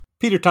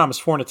Peter Thomas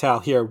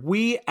Fornatal here.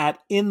 We at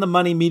In the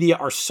Money Media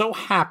are so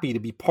happy to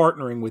be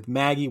partnering with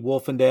Maggie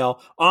Wolfendale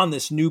on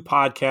this new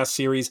podcast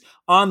series.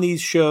 On these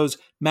shows,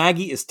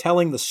 Maggie is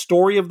telling the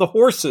story of the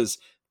horses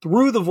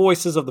through the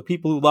voices of the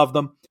people who love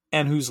them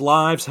and whose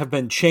lives have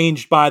been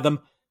changed by them.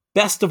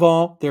 Best of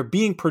all, they're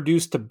being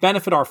produced to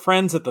benefit our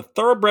friends at the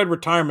Thoroughbred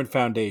Retirement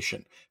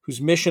Foundation,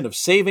 whose mission of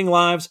saving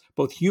lives,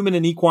 both human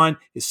and equine,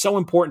 is so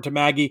important to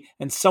Maggie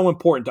and so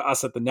important to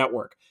us at the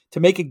network.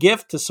 To make a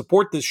gift to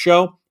support this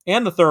show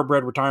and the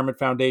Thoroughbred Retirement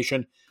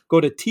Foundation, go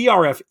to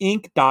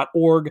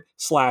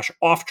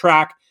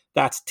trfinc.org/offtrack.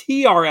 That's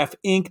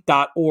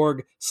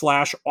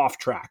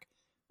trfinc.org/offtrack.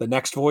 The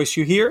next voice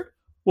you hear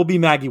will be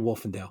Maggie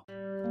Wolfendale.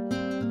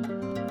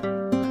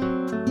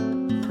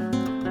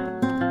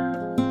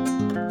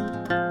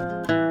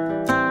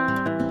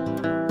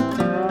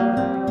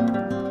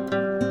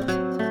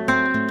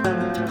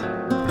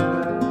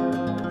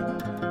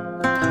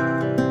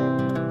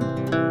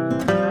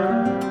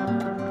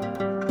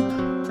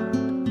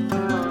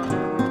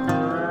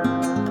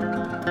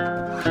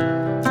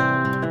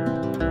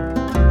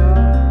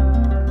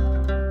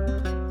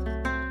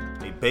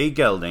 Bay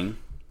Gelding,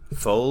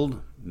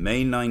 foaled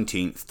May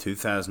 19th,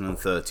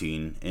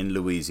 2013 in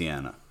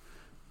Louisiana.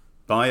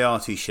 By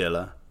Artie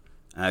Schiller,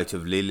 out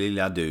of Lily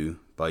Ladou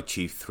by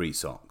Chief Three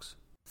Socks.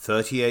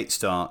 38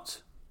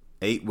 starts,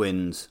 8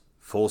 wins,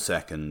 4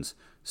 seconds,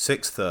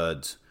 6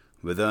 thirds,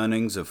 with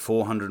earnings of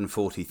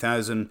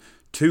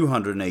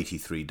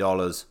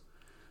 $440,283.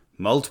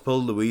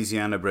 Multiple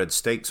Louisiana bred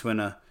stakes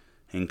winner,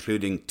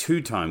 including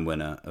 2-time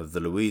winner of the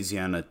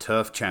Louisiana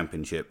Turf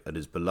Championship at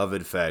his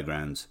beloved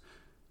fairgrounds.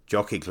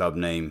 Jockey Club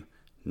name,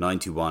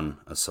 91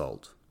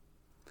 Assault.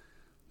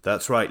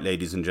 That's right,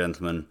 ladies and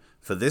gentlemen.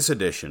 For this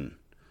edition,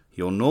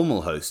 your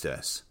normal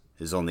hostess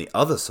is on the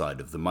other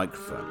side of the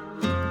microphone.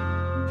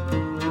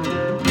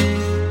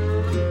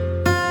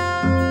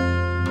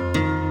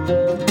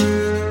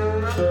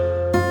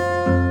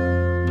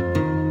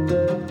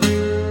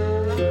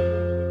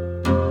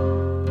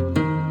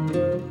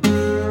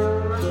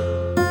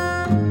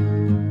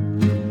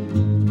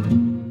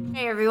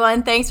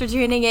 Thanks for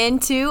tuning in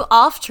to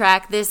Off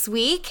Track this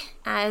week.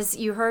 As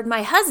you heard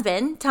my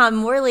husband, Tom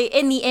Morley,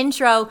 in the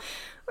intro,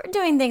 we're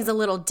doing things a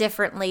little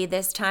differently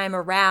this time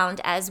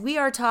around as we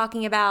are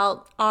talking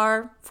about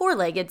our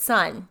four-legged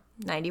son,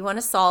 91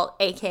 Assault,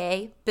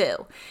 aka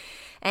Boo.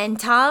 And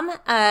Tom,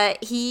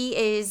 he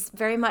is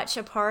very much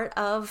a part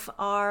of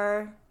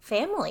our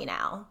family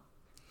now.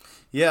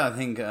 Yeah, I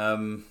think,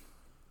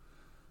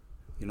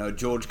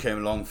 George came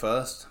along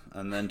first,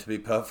 and then to be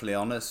perfectly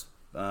honest,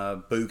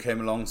 Boo came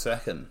along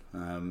second.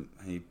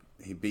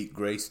 He beat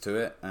Grace to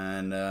it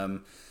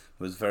and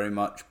was very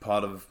much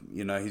part of,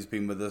 he's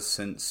been with us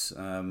since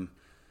a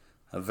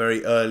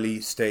very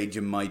early stage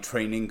in my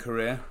training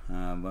career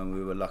when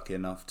we were lucky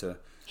enough to...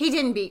 He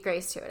didn't beat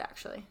Grace to it,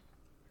 actually.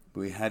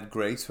 We had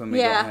Grace when we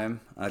got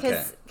him?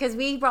 Okay. Because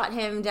we brought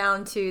him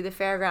down to the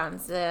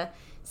fairgrounds the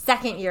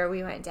second year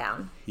we went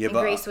down. Yeah, and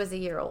Grace was a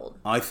year old.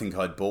 I think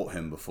I'd bought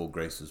him before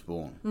Grace was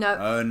born. No.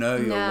 Oh, no,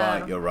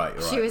 you're right.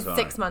 She was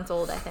 6 months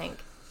old, I think.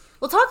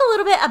 We'll talk a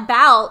little bit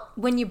about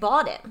when you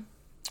bought him.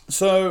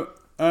 So,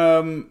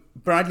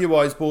 Bradley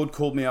Wiseboard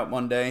called me up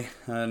one day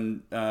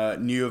and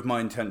knew of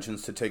my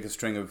intentions to take a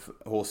string of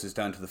horses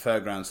down to the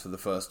fairgrounds for the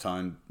first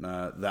time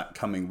that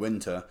coming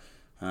winter.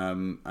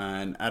 And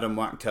Adam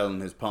Wachtel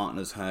and his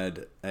partners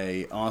had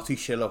a Artie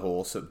Schiller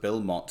horse at Bill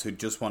Mott who'd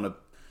just won a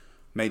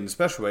maiden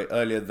special weight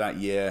earlier that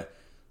year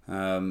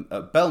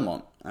at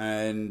Belmont.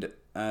 And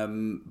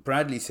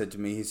Bradley said to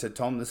me, he said,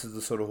 "Tom, this is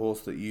the sort of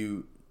horse that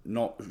you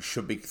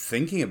should be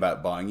thinking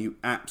about buying. You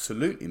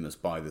absolutely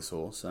must buy this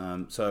horse."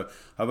 So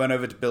I went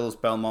over to Bill's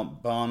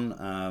Belmont barn,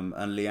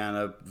 and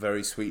Leanna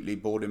very sweetly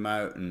bought him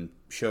out and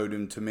showed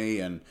him to me.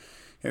 And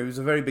it was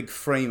a very big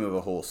frame of a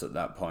horse at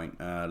that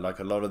point. Like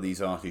a lot of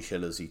these Artie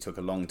Schillers, he took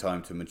a long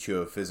time to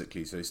mature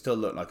physically, so he still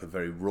looked like a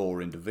very raw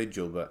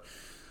individual. But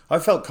I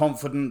felt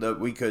confident that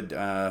we could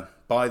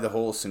buy the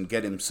horse and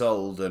get him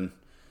sold. And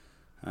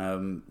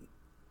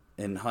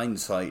in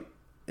hindsight,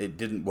 it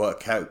didn't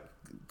work out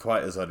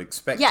quite as I'd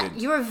expected. Yeah,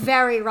 you were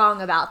very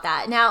wrong about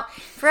that. Now,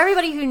 for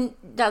everybody who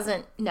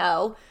doesn't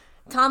know,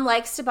 Tom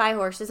likes to buy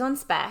horses on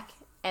spec,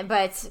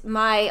 but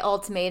my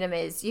ultimatum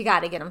is you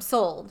got to get them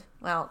sold.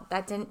 Well,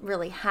 that didn't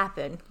really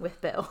happen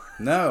with Bill.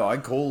 No, I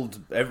called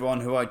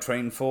everyone who I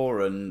trained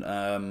for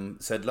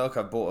and said, look,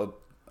 I bought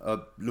a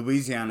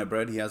Louisiana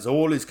bred. He has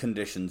all his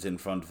conditions in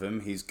front of him.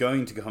 He's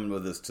going to come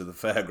with us to the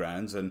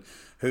fairgrounds, and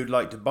who'd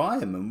like to buy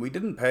him? And we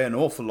didn't pay an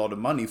awful lot of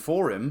money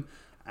for him,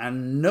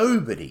 and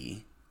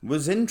nobody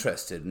was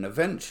interested. And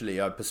eventually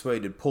I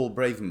persuaded Paul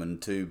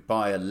Braverman to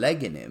buy a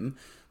leg in him,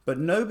 but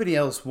nobody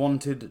else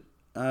wanted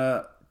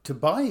to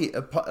buy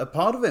a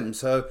part of him.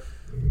 So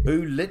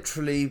Boo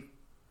literally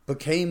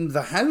became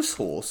the house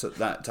horse at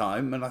that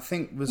time, and I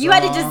think was you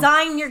had to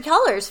design your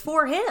colors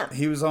for him.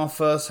 He was our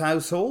first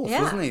house horse,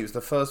 wasn't he? He was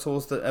the first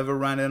horse that ever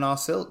ran in our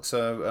silk.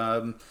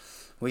 So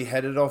we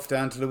headed off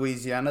down to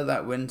Louisiana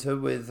that winter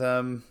with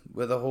a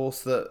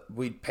horse that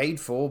we'd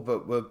paid for,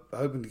 but were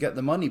hoping to get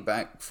the money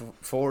back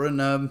for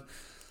and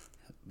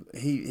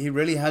he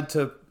really had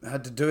to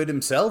do it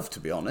himself, to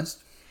be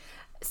honest.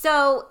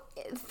 So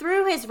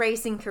through his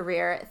racing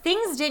career,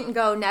 things didn't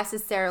go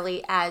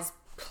necessarily as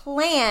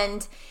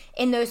planned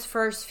in those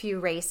first few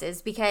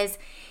races because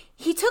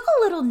he took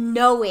a little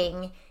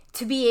knowing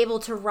to be able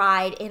to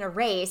ride in a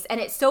race. And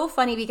it's so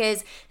funny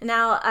because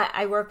now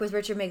I work with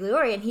Richard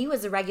Migliori, and he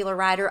was a regular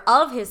rider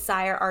of his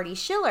sire, Artie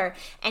Schiller.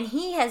 And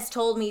he has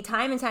told me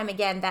time and time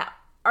again that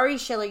Artie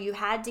Schiller, you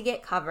had to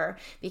get cover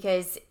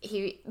because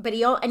you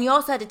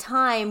also had a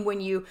time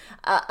when you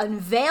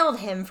unveiled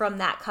him from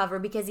that cover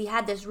because he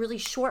had this really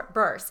short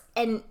burst.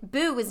 And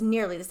Boo was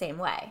nearly the same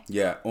way.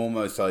 Yeah,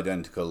 almost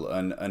identical.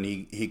 And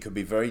he could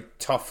be very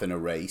tough in a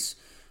race.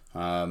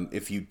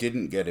 If you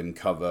didn't get him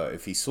cover,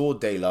 if he saw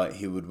daylight,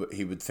 he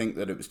would think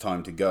that it was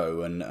time to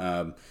go.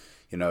 And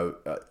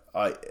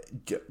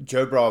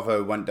Joe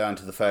Bravo went down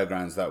to the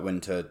fairgrounds that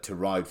winter to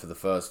ride for the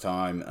first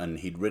time, and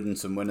he'd ridden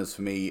some winners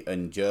for me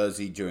in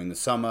Jersey during the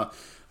summer.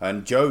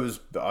 And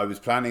I was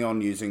planning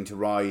on using to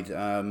ride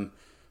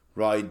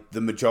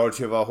the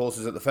majority of our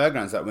horses at the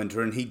fairgrounds that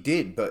winter, and he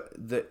did.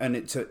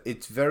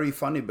 It's very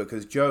funny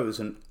because Joe is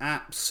an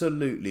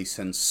absolutely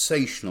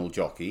sensational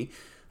jockey.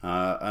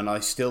 And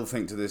I still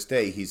think to this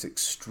day he's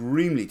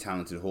extremely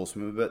talented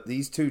horseman, but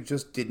these two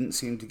just didn't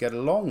seem to get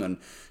along. And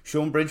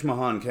Sean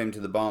Bridgemahan came to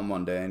the barn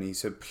one day and he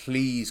said,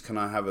 "Please, can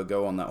I have a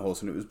go on that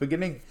horse?" And it was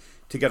beginning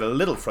to get a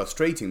little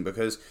frustrating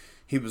because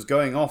he was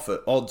going off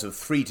at odds of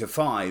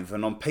 3-5,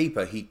 and on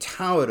paper he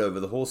towered over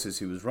the horses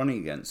he was running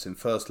against in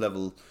first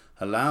level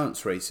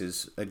allowance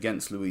races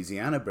against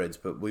Louisiana breds,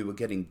 but we were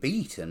getting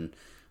beat, and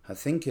I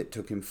think it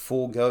took him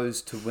 4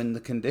 goes to win the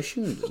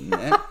condition, didn't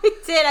it? He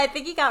did. I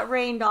think he got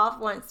rained off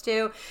once,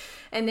 too.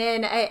 And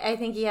then I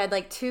think he had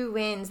like 2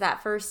 wins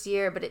that first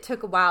year, but it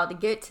took a while to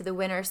get to the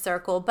winner's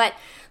circle. But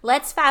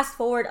let's fast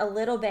forward a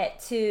little bit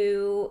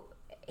to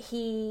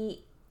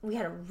we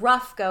had a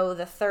rough go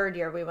the 3rd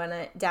year we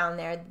went down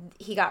there.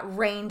 He got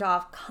rained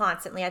off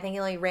constantly. I think he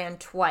only ran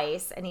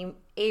twice, and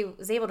he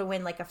was able to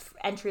win like a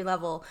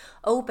entry-level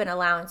open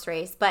allowance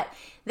race. But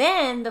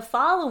then the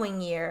following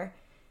year,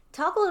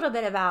 talk a little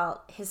bit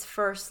about his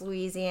first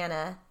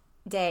Louisiana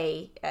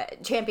Day,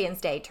 Champions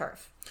Day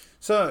turf.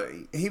 So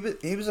he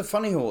was a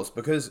funny horse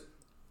because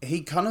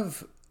he kind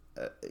of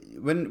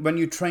when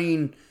you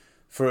train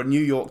for a New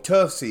York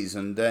turf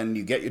season, then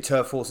you get your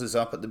turf horses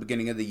up at the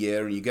beginning of the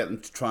year and you get them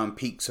to try and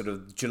peak sort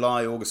of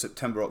July, August,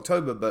 September,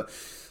 October. But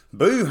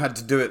Boo had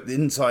to do it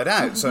inside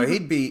out. So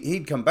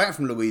he'd come back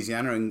from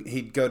Louisiana and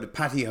he'd go to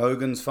Patty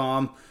Hogan's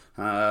farm.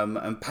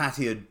 And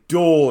Patty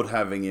adored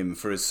having him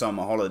for his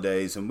summer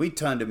holidays, and we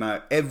turned him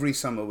out every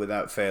summer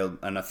without fail,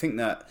 and I think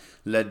that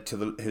led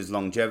to his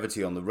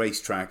longevity on the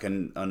racetrack,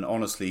 and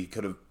honestly he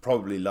could have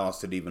probably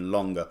lasted even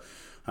longer.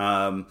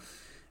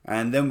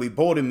 And then we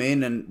brought him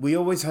in, and we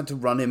always had to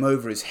run him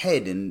over his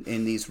head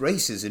in these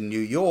races in New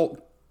York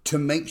to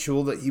make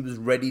sure that he was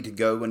ready to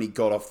go when he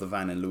got off the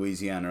van in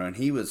Louisiana. And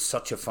he was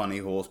such a funny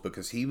horse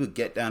because he would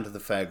get down to the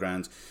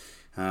fairgrounds,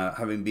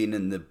 having been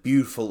in the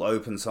beautiful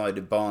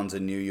open-sided barns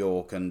in New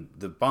York. And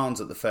the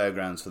barns at the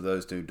fairgrounds, for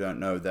those who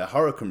don't know, they're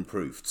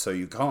hurricane-proofed, so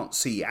you can't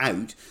see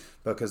out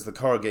because the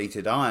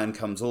corrugated iron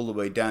comes all the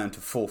way down to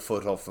 4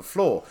 foot off the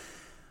floor.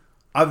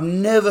 I've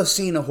never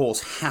seen a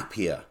horse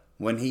happier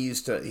when he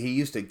used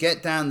to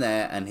get down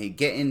there and he'd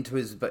get into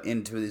his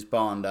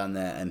barn down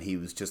there, and he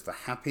was just the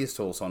happiest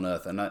horse on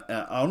earth. And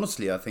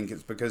honestly, I think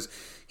it's because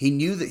he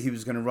knew that he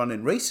was going to run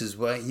in races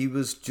where he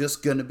was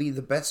just going to be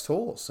the best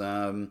horse.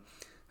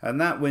 And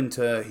that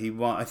winter, he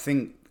won. I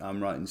think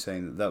I'm right in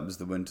saying that was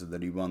the winter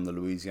that he won the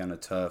Louisiana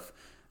Turf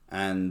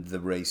and the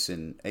race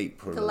in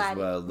April as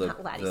well.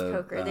 Not Laddie's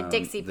Poker, the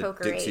Dixie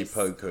Poker race. Dixie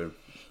Poker.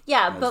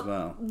 Yeah,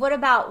 but what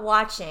about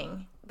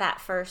watching that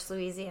first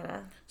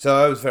Louisiana? So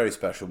that was very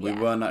special. We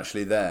weren't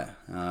actually there.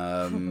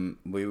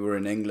 We were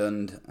in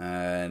England,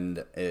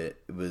 and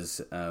it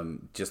was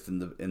just in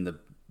the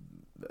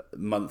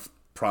month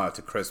prior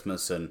to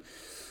Christmas, and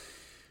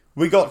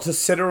we got to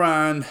sit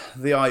around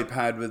the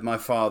iPad with my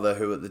father,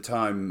 who at the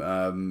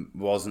time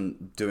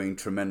wasn't doing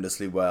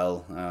tremendously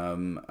well,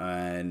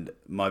 and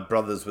my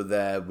brothers were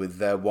there with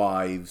their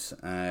wives,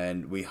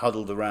 and we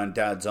huddled around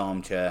Dad's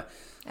armchair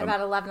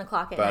about 11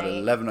 o'clock at night. About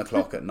 11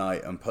 o'clock at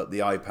night, and put the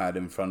iPad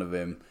in front of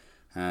him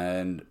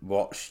and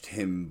watched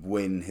him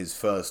win his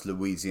first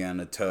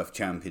Louisiana Turf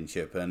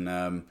Championship. And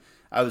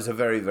that was a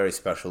very, very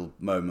special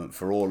moment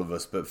for all of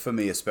us, but for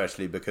me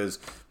especially, because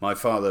my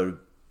father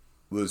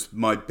was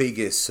my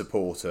biggest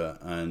supporter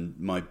and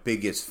my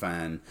biggest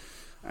fan,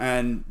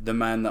 and the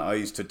man that I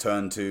used to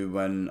turn to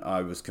when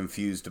I was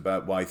confused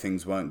about why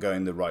things weren't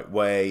going the right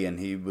way. And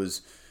he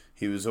was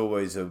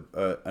always an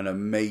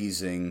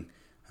amazingly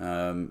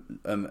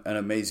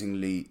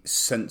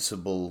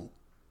sensible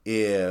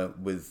ear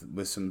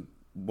with some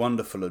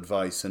wonderful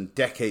advice and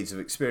decades of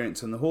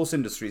experience in the horse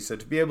industry. So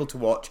to be able to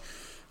watch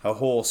a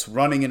horse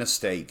running in a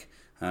stake,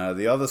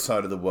 the other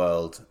side of the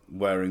world,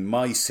 wearing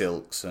my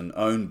silks and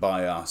owned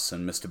by us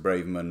and Mr.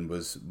 Braverman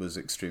was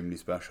extremely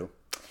special.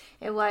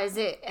 It was.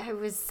 It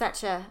was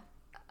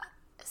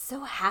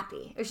so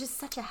happy. It was just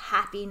such a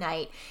happy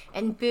night.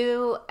 And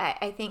Boo,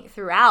 I think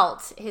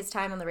throughout his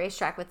time on the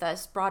racetrack with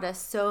us, brought us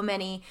so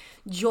many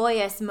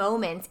joyous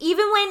moments.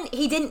 Even when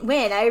he didn't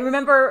win. I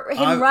remember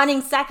him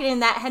running second in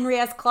that Henry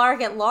S.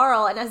 Clark at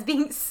Laurel and us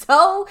being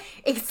so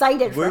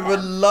excited for him. We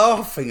were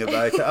laughing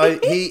about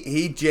it.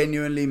 He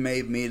genuinely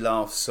made me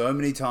laugh so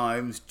many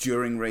times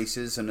during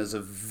races, and as a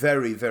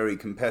very, very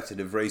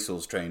competitive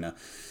racehorse trainer,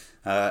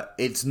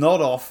 it's not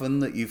often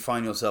that you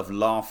find yourself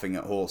laughing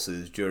at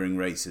horses during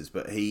races,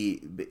 but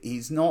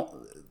he's not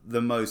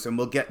the most, and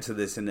we'll get to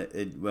this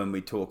when we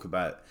talk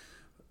about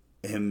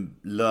him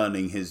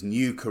learning his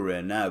new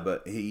career now,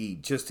 but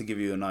just to give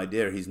you an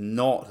idea, he's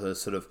not a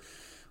sort of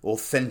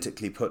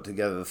authentically put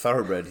together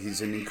thoroughbred.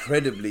 He's an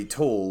incredibly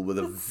tall with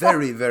a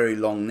very, very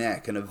long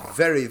neck and a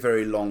very,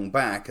 very long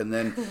back, and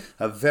then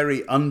a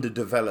very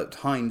underdeveloped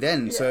hind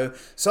end. Yeah. So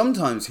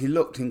sometimes he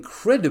looked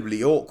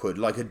incredibly awkward,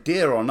 like a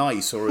deer on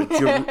ice or a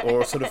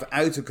sort of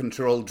out of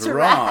control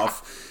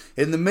giraffe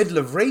in the middle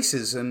of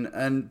races.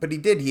 But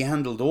he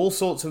handled all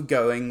sorts of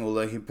going,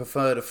 although he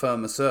preferred a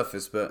firmer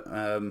surface. But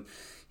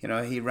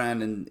he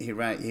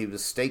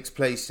was stakes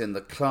placed in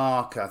the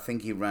Clark. I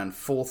think he ran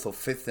 4th or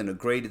 5th in a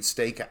graded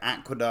stake at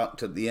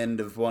Aqueduct at the end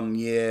of one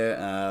year.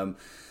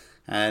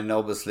 And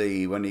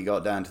obviously, when he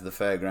got down to the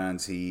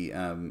fairgrounds, he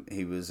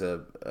was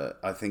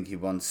I think he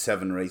won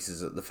 7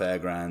 races at the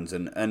fairgrounds,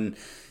 and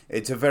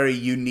it's a very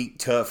unique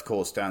turf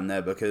course down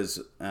there because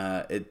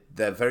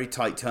they're very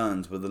tight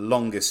turns with the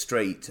longest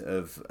straight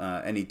of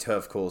any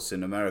turf course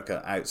in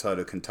America outside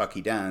of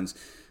Kentucky Downs.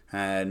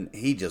 And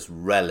he just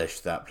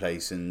relished that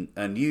place and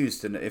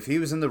if he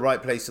was in the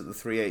right place at the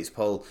 3/8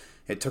 pole,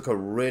 it took a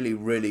really,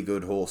 really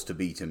good horse to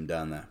beat him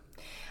down there.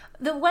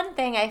 The one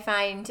thing I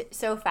find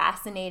so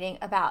fascinating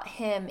about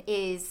him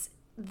is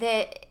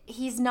that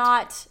he's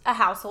not a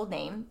household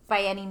name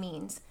by any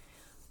means.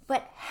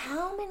 But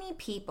how many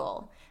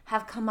people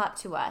have come up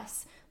to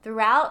us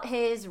throughout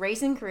his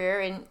racing career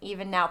and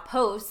even now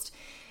post,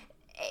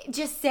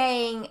 just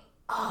saying,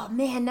 oh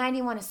man,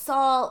 91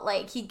 Assault,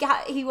 like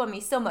he won me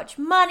so much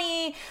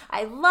money.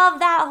 I love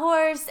that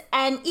horse.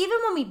 And even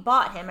when we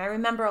bought him, I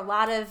remember a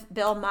lot of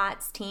Bill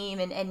Mott's team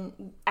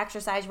and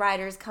exercise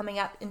riders coming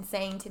up and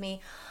saying to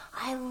me,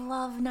 I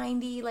love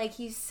 90, like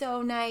he's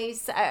so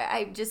nice.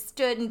 I just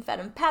stood and fed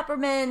him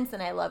peppermints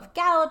and I love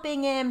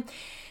galloping him.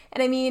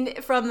 And I mean,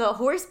 from the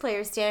horse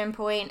player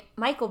standpoint,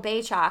 Michael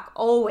Baychak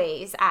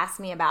always asked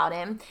me about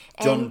him.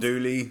 And John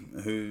Dooley,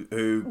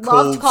 who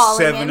called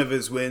 7 of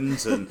his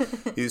wins and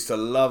used to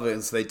love it.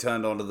 As they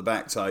turned onto the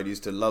backside,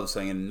 used to love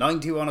saying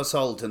 91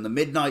 Assault in the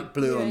midnight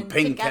blue and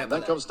pink.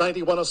 Then comes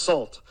 91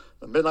 Assault.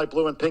 The midnight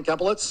blue and pink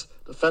epaulets.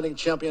 Defending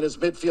champion is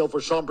midfield for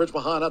Sean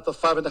Bridge-Mahan at the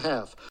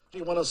 5.5.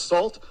 91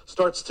 Assault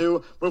starts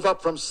to move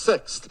up from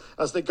 6th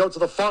as they go to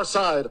the far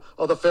side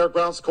of the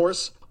fairgrounds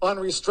course.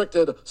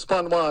 Unrestricted,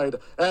 spun wide,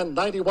 and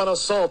 91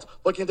 Assault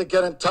looking to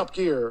get in top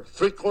gear.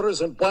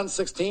 3/4 and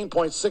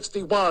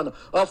 116.61.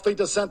 Off the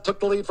descent took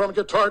the lead from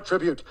Guitar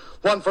Tribute.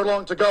 1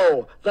 furlong to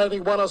go.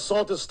 91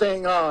 Assault is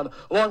staying on,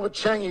 along with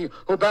Changi,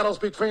 who battles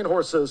between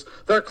horses.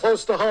 They're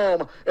close to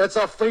home. It's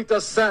a fleet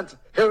descent.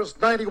 Here's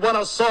 91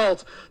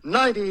 Assault.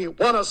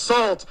 91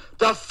 Assault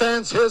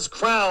defends his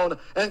crown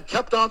and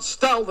kept on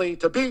stoutly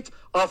to beat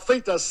a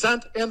fleet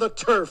descent in the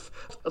turf.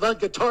 Then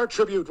Guitar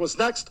Tribute was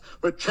next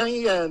with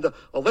Changi End.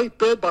 A late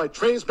bid by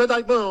Trey's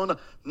Midnight Moon.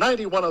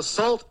 91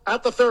 Assault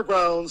at the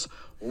fairgrounds.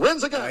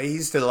 Wins again. He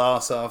still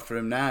asks after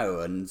him now.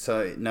 And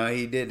so, no,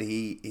 he did.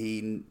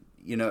 He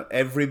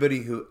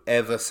everybody who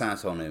ever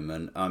sat on him,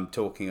 and I'm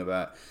talking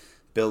about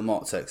Bill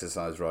Mott's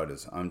exercise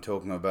riders. I'm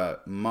talking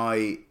about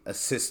my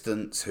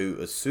assistants who,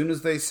 as soon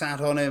as they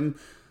sat on him,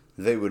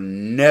 they would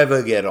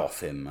never get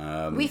off him.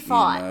 We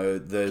fought.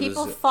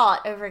 People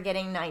fought over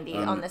getting 90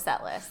 on the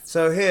set list.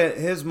 So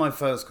here's my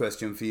first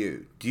question for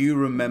you. Do you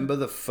remember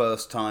the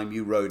first time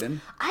you rode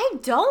him? I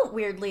don't,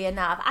 weirdly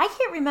enough. I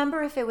can't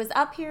remember if it was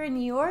up here in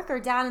New York or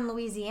down in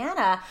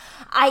Louisiana.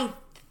 I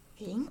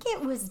think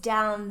it was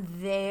down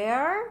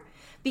there.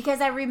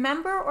 Because I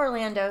remember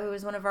Orlando, who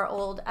was one of our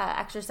old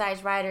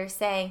exercise riders,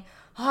 saying,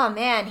 oh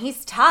man,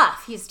 he's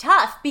tough. He's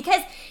tough.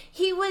 Because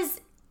he's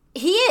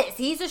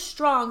a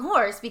strong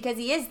horse because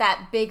he is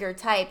that bigger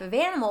type of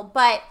animal.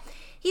 But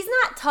he's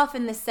not tough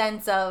in the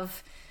sense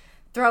of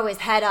throw his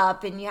head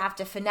up and you have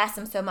to finesse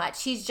him so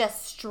much. He's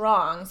just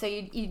strong. So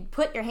you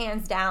put your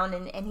hands down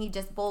and he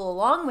just bowl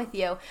along with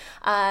you.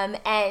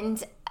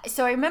 And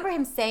so I remember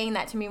him saying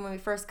that to me when we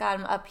first got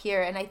him up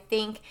here. And I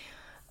think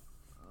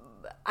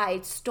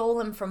I stole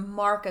him from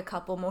Mark a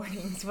couple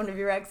mornings, one of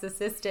your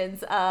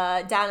ex-assistants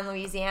down in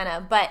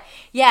Louisiana. But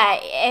yeah,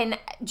 and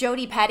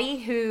Jody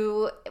Petty,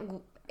 who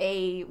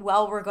a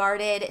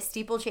well-regarded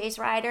steeplechase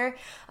rider,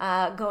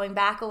 going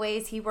back a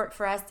ways, he worked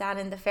for us down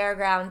in the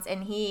fairgrounds,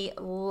 and he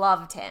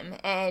loved him.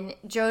 And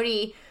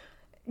Jody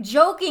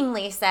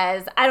jokingly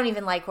says, I don't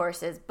even like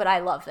horses, but I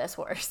love this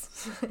horse.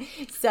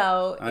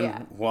 So, and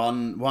yeah.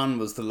 Juan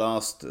was the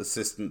last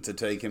assistant to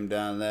take him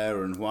down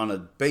there, and Juan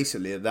had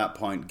basically at that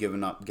point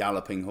given up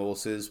galloping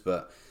horses.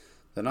 But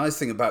the nice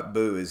thing about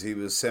Boo is he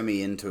was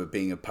semi into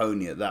being a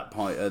pony at that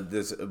point,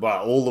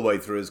 all the way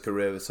through his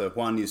career. So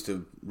Juan used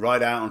to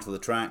ride out onto the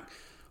track,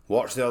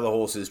 watch the other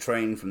horses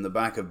train from the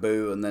back of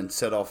Boo, and then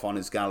set off on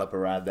his gallop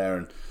around there.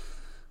 And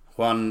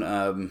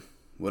Juan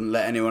wouldn't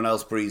let anyone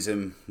else breeze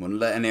him, wouldn't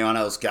let anyone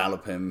else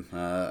gallop him,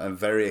 and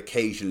very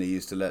occasionally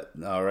used to let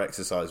our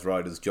exercise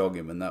riders jog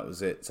him, and that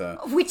was it. So,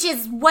 which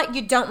is what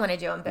you don't want to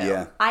do in Boo.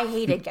 Yeah. I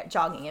hated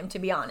jogging him, to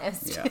be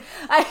honest. Yeah.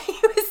 He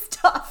was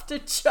tough to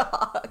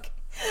jog.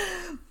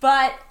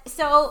 But,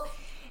 so,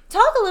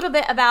 talk a little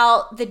bit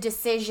about the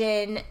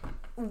decision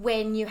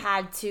when you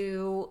had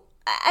to,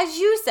 as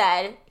you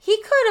said, he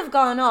could have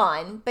gone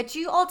on, but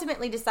you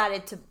ultimately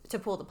decided to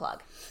pull the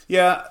plug.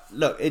 Yeah,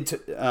 look,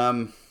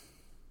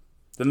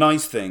 the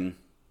nice thing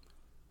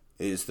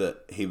is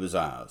that he was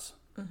ours.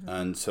 Mm-hmm.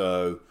 And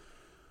so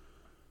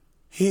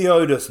he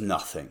owed us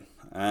nothing.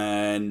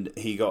 And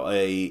he got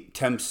a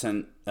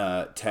 10%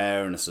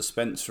 tear and a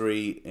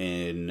suspensory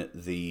in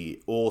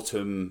the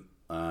autumn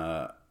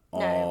late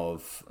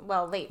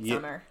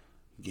summer.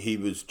 He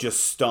was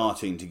just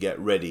starting to get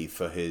ready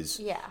for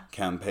his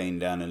campaign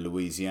down in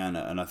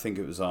Louisiana. And I think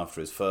it was after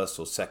his first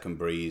or second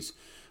breeze.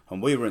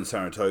 And we were in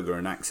Saratoga,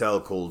 and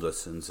Axel called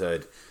us and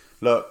said,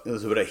 look,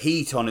 there's a bit of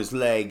heat on his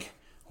leg.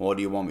 What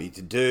do you want me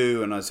to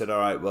do? And I said, all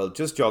right, well,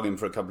 just jog him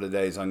for a couple of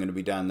days. I'm going to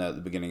be down there at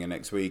the beginning of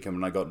next week. And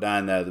when I got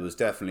down there was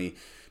definitely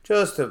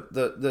just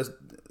the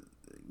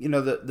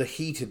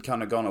heat had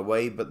kind of gone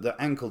away, but the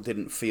ankle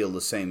didn't feel the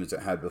same as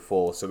it had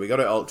before. So we got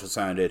it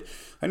ultrasounded,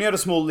 and he had a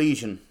small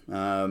lesion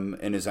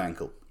in his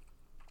ankle.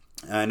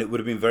 And it would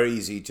have been very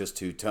easy just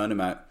to turn him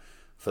out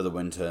for the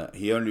winter.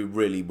 He only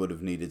really would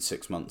have needed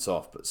 6 months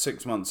off, but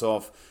 6 months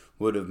off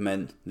would have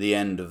meant the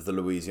end of the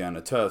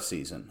Louisiana turf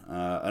season.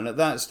 And at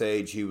that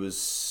stage, he was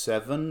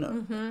 7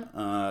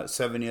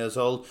 years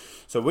old.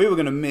 So we were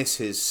going to miss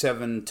his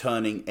 7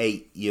 turning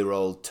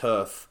 8-year-old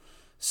turf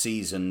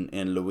season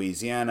in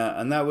Louisiana.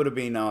 And that would have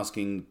been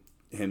asking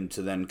him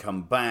to then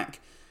come back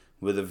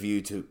with a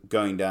view to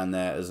going down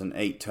there as an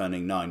 8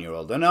 turning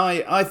 9-year-old. And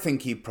I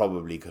think he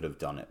probably could have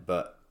done it.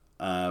 But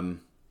I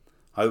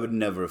would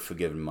never have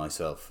forgiven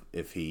myself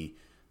if he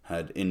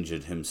had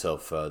injured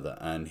himself further,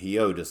 and he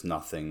owed us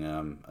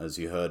nothing. As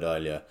you heard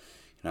earlier,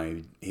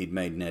 he'd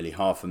made nearly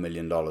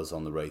 $500,000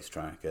 on the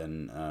racetrack,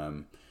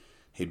 and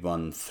he'd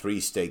won 3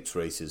 stakes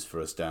races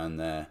for us down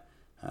there,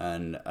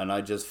 and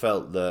I just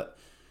felt that,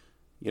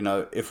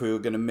 if we were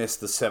going to miss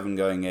the 7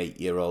 going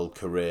 8-year-old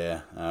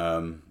career,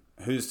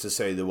 who's to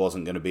say there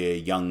wasn't going to be a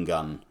young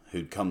gun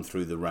who'd come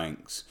through the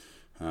ranks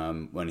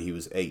when he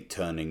was 8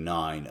 turning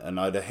 9, and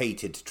I'd have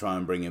hated to try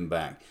and bring him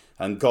back,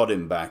 and got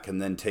him back, and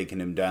then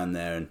taken him down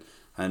there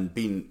and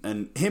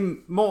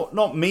him more,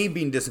 not me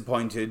being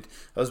disappointed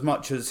as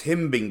much as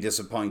him being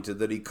disappointed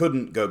that he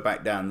couldn't go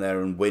back down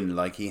there and win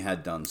like he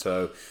had done.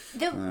 So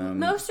the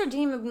most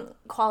redeeming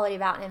quality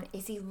about him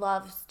is he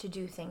loves to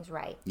do things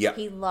right. Yeah.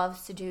 He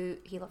loves to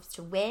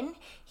win.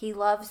 He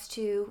loves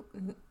to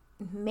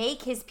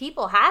make his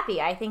people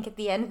happy, I think, at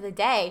the end of the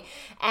day.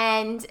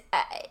 And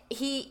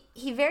he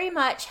very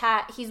much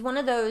he's one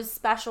of those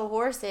special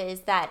horses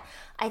that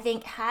I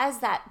think has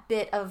that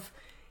bit of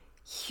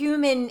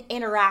human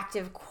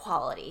interactive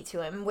quality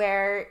to him,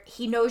 where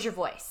he knows your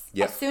voice.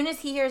 Yep. As soon as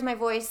he hears my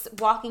voice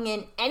walking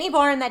in any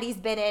barn that he's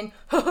been in,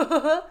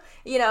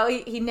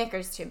 he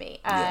nickers to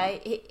me.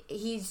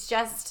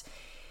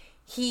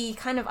 He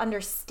kind of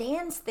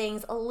understands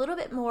things a little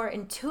bit more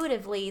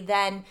intuitively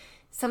than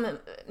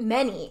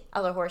many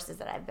other horses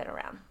that I've been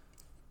around.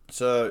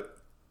 So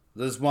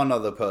there's one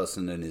other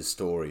person in his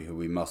story who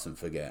we mustn't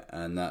forget,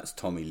 and that's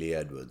Tommy Lee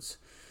Edwards.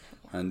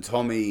 And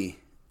Tommy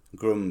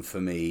groomed for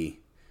me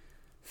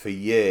for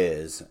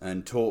years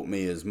and taught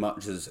me as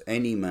much as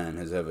any man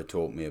has ever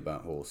taught me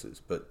about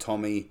horses. But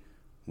Tommy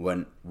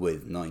went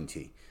with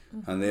 90.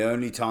 Mm-hmm. And the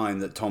only time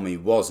that Tommy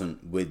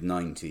wasn't with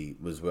 90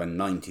 was when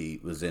 90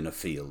 was in a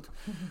field.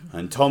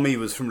 And Tommy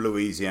was from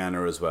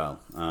Louisiana as well.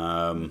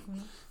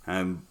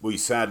 And we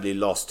sadly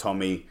lost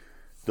Tommy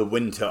the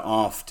winter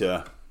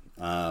after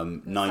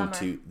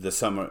 90, the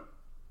summer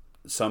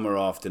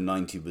after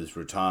 90 was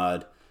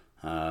retired.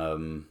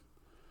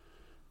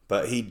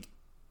 But he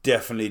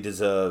definitely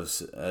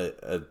deserves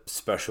a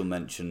special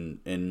mention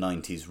in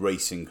 90's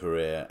racing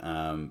career,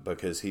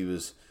 because he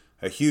was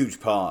a huge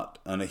part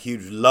and a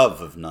huge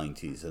love of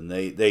 90's, and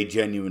they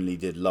genuinely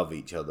did love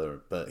each other.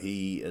 But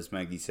he, as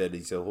Maggie said,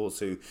 he's a horse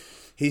who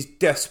he's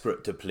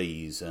desperate to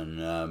please, and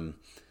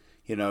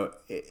I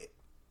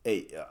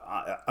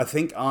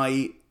think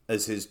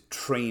as his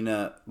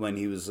trainer when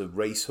he was a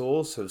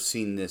racehorse, have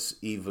seen this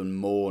even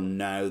more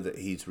now that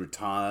he's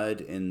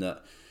retired, in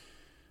that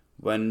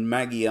when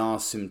Maggie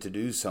asks him to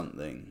do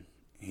something,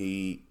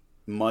 he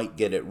might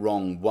get it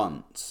wrong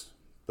once,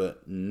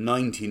 but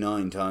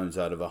 99 times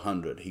out of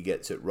 100 he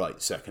gets it right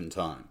second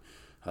time.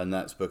 And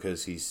that's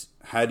because he's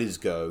had his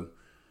go,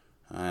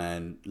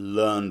 and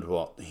learned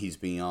what he's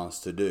being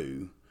asked to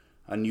do.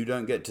 And you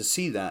don't get to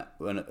see that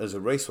as a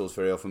racehorse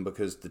very often,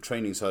 because the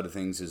training side of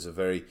things is a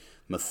very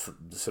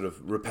sort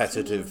of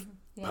repetitive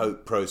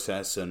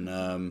process.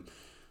 And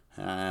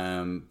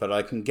but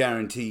I can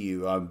guarantee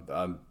you,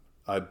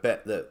 I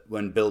bet that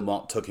when Bill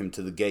Mott took him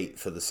to the gate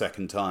for the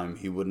second time,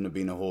 he wouldn't have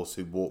been a horse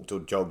who walked or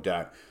jogged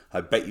out.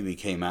 I bet you he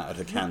came out at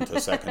a canter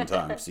second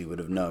time, because he would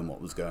have known what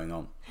was going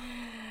on.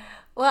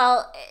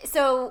 Well,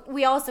 so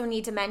we also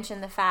need to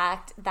mention the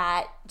fact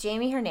that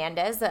Jamie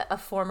Hernandez, a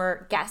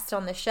former guest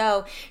on the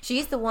show,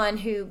 she's the one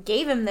who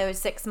gave him those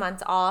 6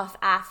 months off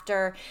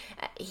after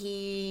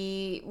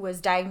he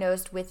was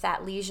diagnosed with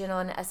that lesion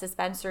on a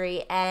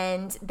suspensory,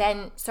 and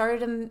then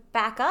started him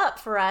back up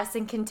for us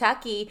in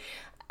Kentucky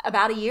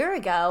about a year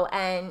ago.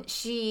 And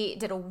she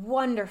did a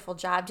wonderful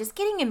job just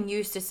getting him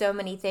used to so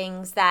many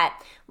things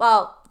that,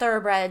 while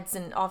thoroughbreds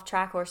and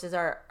off-track horses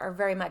are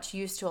very much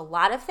used to a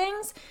lot of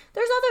things,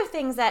 there's other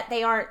things that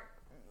they aren't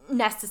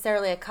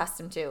necessarily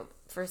accustomed to,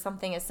 for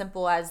something as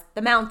simple as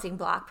the mounting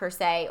block per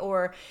se,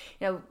 or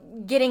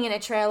getting in a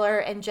trailer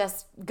and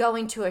just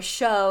going to a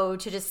show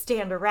to just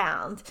stand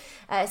around.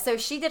 So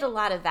she did a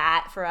lot of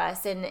that for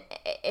us, and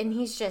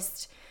he's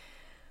just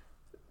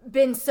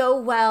been so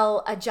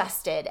well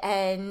adjusted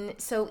and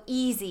so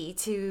easy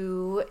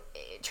to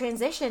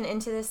transition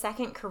into the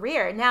second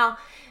career. Now,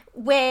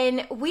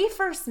 when we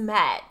first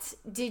met,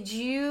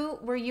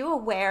 were you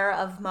aware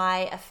of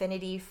my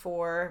affinity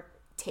for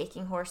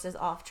taking horses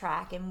off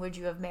track, and would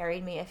you have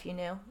married me if you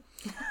knew?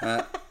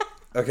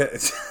 Okay,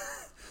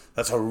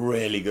 that's a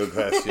really good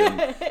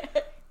question.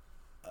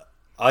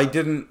 I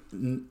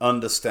didn't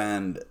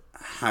understand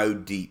how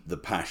deep the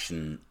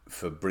passion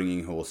for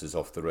bringing horses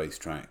off the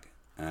racetrack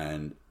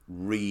and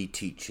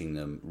re-teaching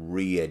them,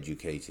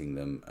 re-educating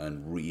them,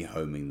 and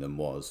rehoming them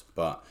was.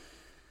 But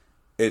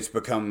it's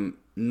become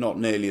not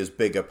nearly as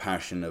big a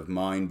passion of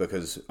mine,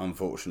 because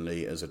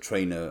unfortunately as a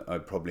trainer I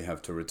probably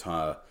have to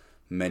retire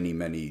many,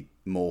 many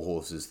more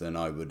horses than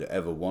I would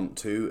ever want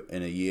to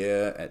in a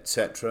year,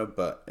 etc.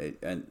 But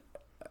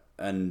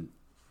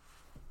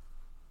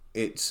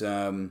it's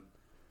an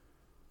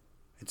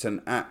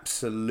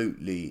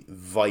absolutely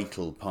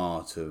vital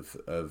part of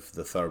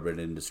the thoroughbred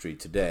industry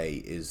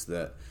today, is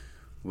that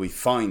we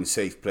find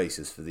safe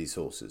places for these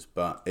horses.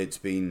 But it's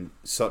been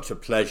such a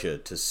pleasure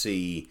to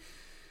see,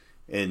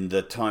 in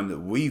the time that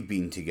we've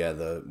been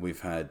together,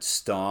 we've had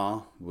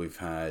Star, we've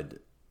had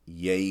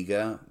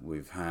Jaeger,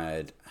 we've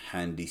had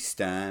Handy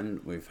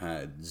Stan, we've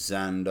had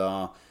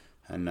Xandar,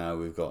 and now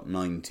we've got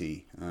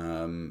 90,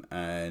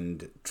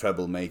 and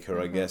Troublemaker,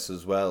 I guess,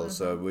 as well.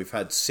 So we've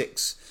had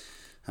 6.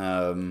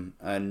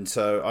 And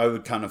so I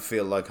would kind of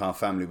feel like our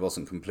family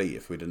wasn't complete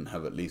if we didn't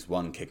have at least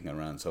one kicking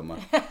around somewhere.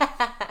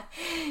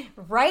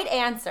 Right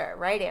answer.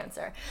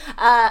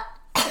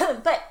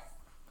 But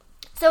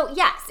so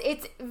yes,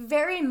 it's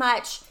very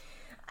much,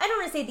 I don't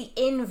want to say the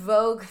in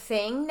vogue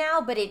thing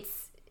now, but it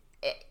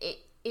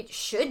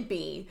should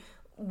be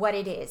what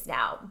it is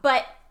now.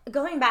 But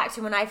going back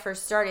to when I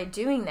first started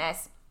doing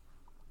this,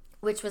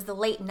 which was the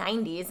late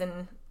 90s,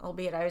 and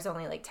albeit I was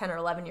only like 10 or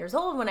 11 years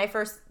old when I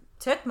first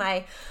took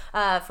my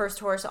first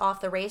horse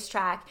off the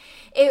racetrack,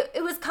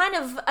 it was kind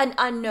of an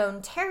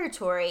unknown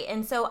territory.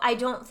 And so I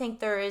don't think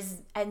there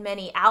is as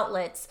many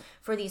outlets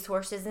for these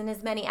horses and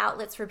as many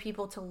outlets for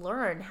people to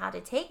learn how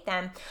to take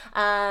them,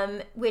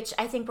 which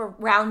I think we're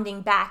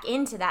rounding back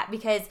into that,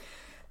 because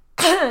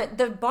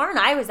the barn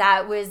I was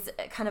at was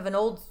kind of an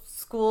old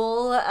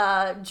school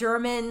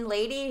German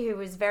lady who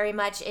was very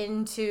much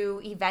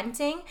into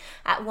eventing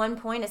at one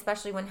point,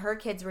 especially when her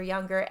kids were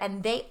younger,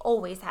 and they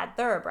always had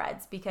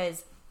thoroughbreds,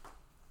 because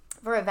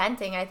for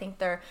eventing, I think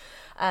they're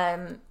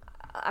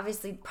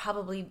obviously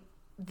probably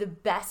the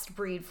best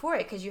breed for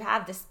it, because you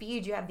have the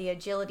speed, you have the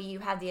agility, you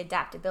have the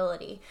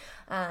adaptability.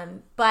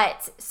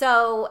 But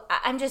so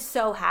I'm just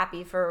so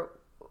happy for,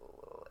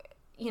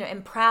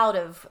 and proud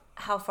of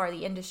how far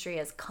the industry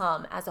has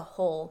come as a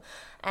whole.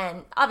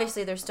 And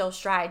obviously there's still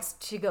strides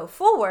to go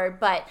forward,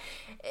 but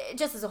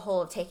just as a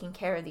whole, of taking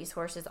care of these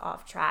horses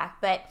off track.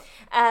 But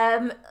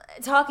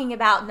talking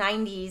about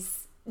 90s,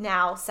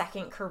 now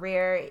second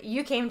career,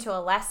 you came to a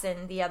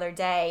lesson the other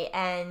day,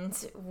 and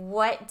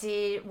what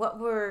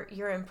were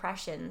your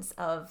impressions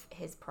of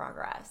his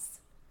progress?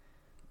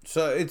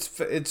 So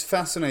it's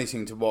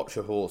fascinating to watch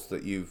a horse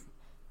that you've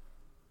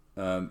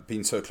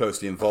been so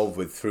closely involved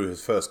with through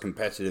his first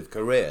competitive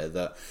career,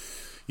 that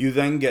you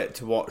then get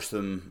to watch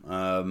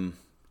them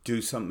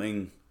do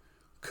something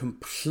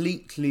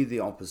completely the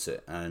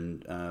opposite.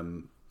 And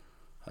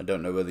I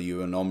don't know whether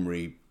you and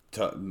Omri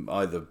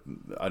either,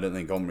 I don't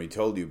think Omri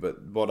told you, but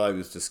what I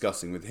was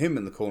discussing with him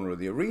in the corner of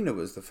the arena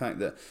was the fact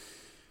that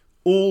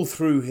all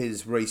through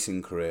his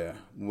racing career,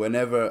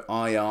 whenever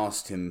I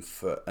asked him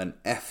for an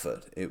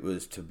effort, it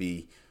was to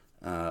be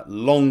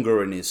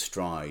longer in his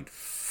stride,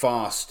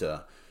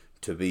 faster,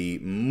 to be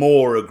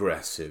more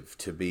aggressive,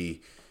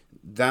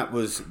 that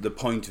was the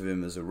point of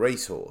him as a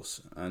racehorse.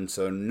 And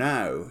so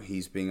now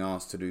he's being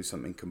asked to do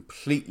something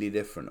completely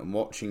different, and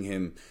watching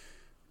him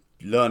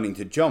learning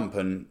to jump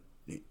and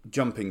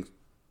jumping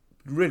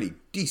really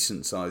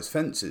decent sized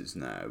fences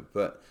now,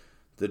 but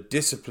the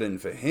discipline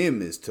for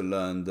him is to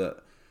learn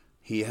that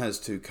he has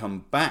to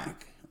come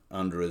back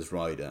under his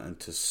rider and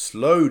to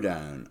slow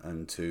down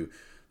and to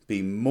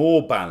be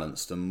more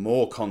balanced and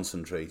more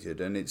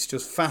concentrated. And it's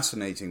just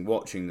fascinating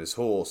watching this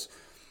horse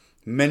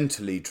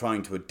mentally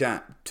trying to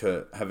adapt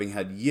to having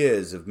had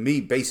years of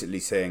me basically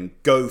saying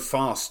go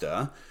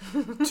faster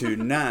to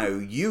now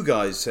you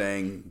guys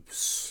saying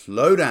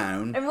slow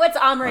down. And what's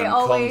Omri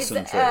always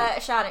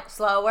shouting?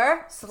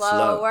 Slower.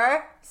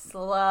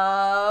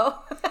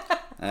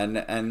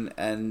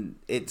 And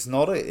it's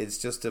not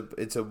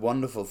it's a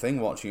wonderful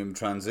thing watching him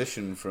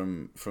transition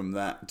from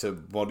that to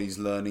what he's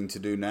learning to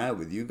do now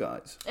with you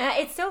guys.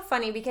 It's so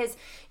funny because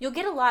you'll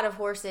get a lot of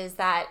horses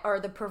that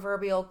are the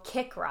proverbial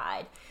kick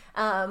ride,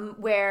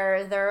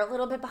 where they're a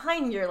little bit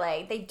behind your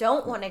leg. They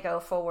don't want to go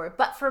forward.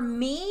 But for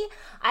me,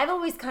 I've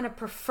always kind of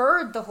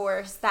preferred the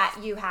horse that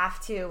you have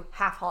to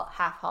half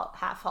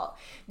halt.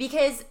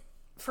 Because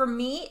for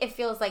me, it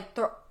feels like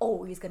they're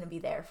always going to be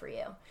there for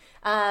you.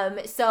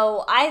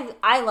 So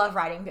I love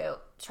riding boot.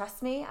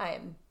 Trust me, I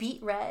am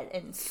beet red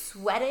and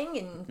sweating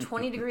in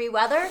 20-degree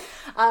weather,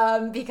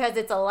 because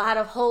it's a lot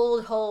of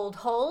hold,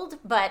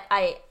 but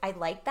I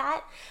like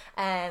that.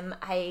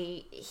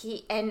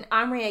 He and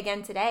Omri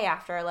again today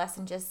after our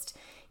lesson just,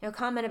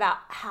 comment about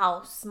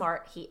how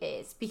smart he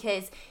is,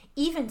 because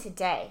even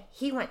today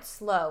he went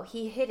slow.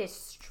 He hit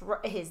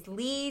his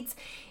leads.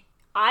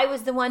 I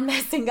was the one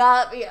messing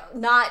up,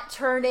 not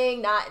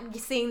turning, not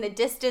seeing the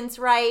distance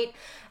right,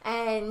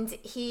 and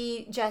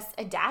he just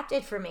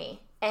adapted for me.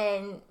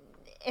 And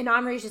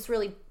Omri's just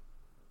really,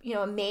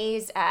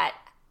 amazed at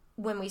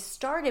when we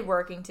started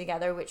working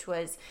together, which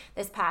was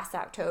this past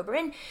October.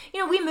 And,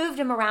 we moved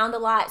him around a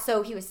lot.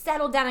 So he was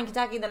settled down in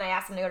Kentucky. Then I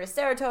asked him to go to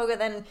Saratoga.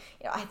 Then,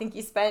 I think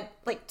he spent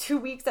like 2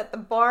 weeks at the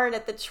barn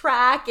at the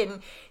track.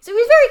 And so he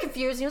was very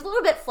confused. He was a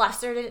little bit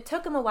flustered. And it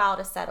took him a while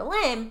to settle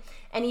in.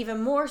 And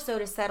even more so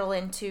to settle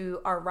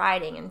into our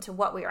riding and to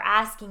what we were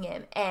asking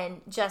him.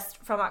 And just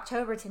from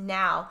October to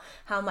now,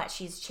 how much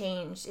he's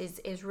changed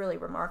is really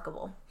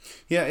remarkable.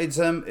 Yeah,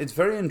 it's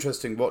very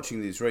interesting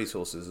watching these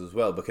racehorses as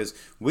well, because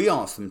we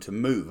asked them to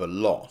move a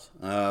lot.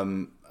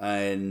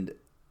 And,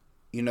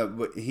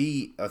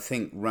 he, I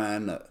think,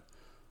 ran at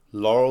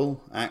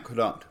Laurel,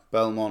 Aqueduct,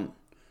 Belmont.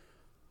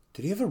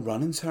 Did he ever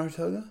run in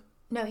Saratoga?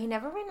 No, he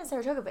never ran in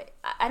Saratoga, but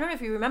I don't know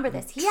if you remember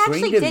this. He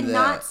actually did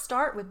not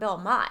start with Bill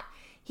Mott.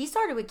 He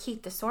started with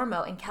Keith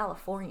DeSormo in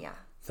California.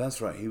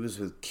 That's right. He was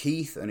with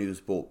Keith, and he was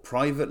bought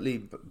privately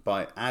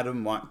by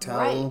Adam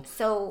Wachtel. Right.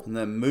 So, and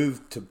then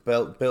moved to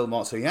Bill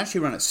Mott. So he actually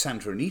ran at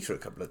Santa Anita a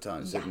couple of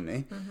times, didn't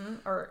he? Mm-hmm.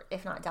 Or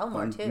if not Del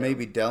Mar, too.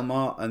 Maybe Del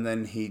Mar. And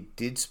then he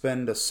did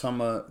spend a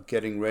summer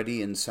getting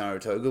ready in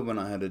Saratoga when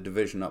I had a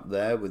division up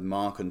there with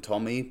Mark and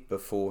Tommy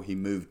before he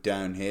moved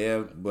down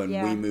here when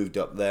we moved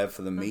up there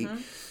for the meet.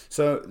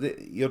 So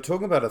you're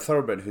talking about a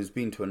thoroughbred who's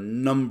been to a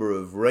number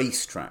of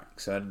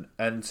racetracks.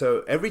 And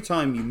so every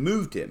time you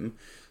moved him,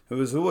 there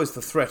was always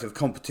the threat of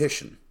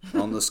competition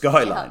on the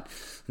skyline.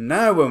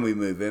 Now when we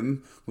move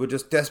him, we're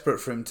just desperate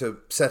for him to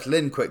settle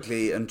in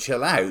quickly and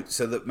chill out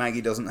so that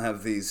Maggie doesn't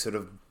have these sort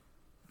of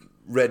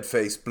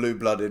red-faced,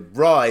 blue-blooded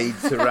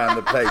rides around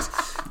the place.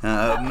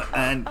 No,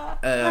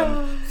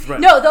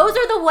 those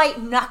are the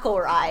white-knuckle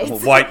rides. Well,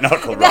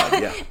 white-knuckle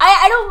ride, yeah.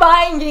 I don't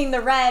mind getting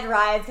the red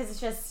rides because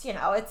it's just,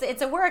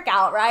 it's a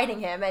workout riding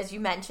him. As you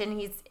mentioned,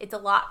 it's a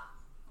lot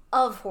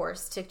of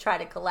horse to try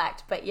to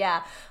collect, but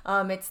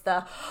it's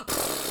the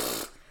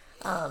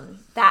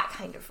that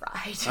kind of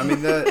ride. I mean,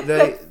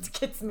 it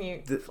gets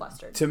me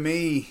flustered. To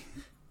me,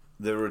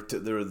 there are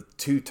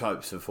two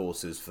types of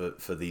horses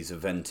for these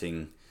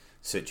eventing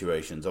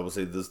situations.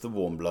 Obviously, there's the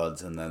warm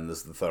bloods, and then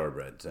there's the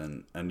thoroughbreds,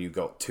 and you've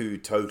got two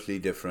totally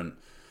different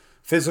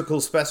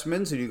physical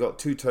specimens, and you've got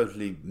two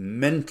totally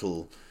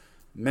mentally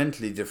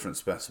different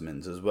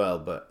specimens as well.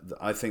 But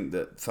I think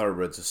that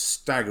thoroughbreds are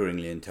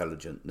staggeringly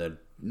intelligent.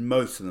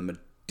 Most of them are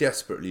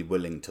desperately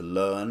willing to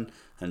learn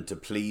and to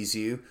please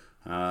you,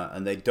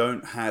 and they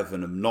don't have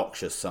an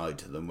obnoxious side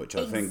to them, which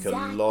I think a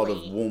lot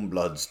of warm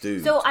bloods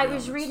do. So I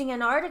was reading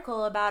an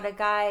article about a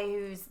guy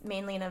who's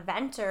mainly an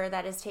eventer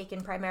that has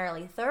taken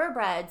primarily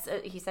thoroughbreds.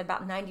 He said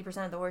about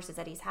 90% of the horses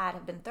that he's had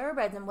have been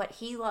thoroughbreds, and what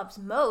he loves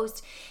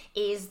most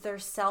is their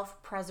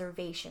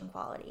self-preservation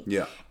quality.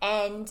 Yeah.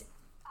 And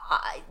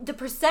the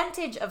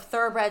percentage of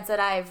thoroughbreds that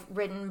I've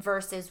ridden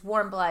versus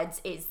warm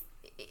bloods is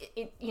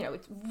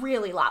it's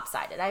really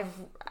lopsided. I've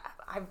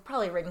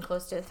probably ridden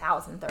close to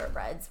 1,000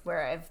 thoroughbreds,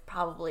 where I've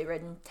probably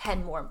ridden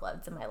 10 warm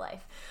bloods in my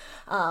life.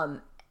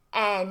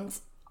 And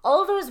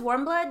all those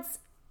warm bloods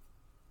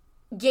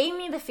gave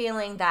me the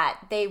feeling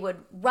that they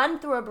would run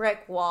through a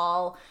brick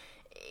wall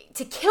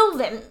to kill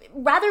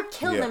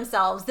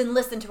themselves than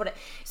listen to what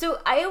so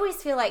I always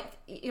feel like,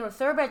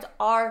 thoroughbreds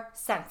are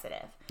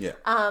sensitive. Yeah.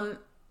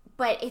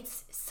 But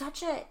it's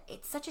such a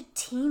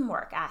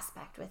teamwork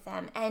aspect with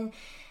them, and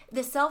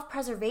the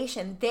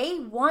self-preservation, they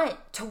want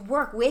to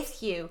work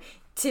with you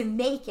to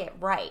make it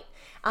right.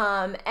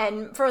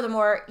 And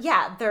furthermore,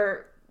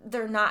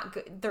 they're not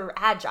good. They're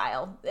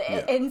agile.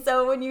 Yeah. And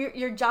so when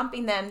you're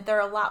jumping them, they're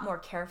a lot more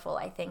careful,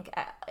 I think,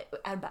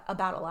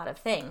 about a lot of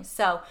things.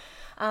 So,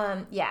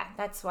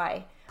 that's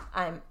why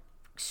I'm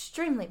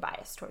extremely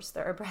biased towards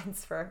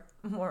thoroughbreds for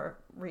more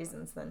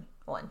reasons than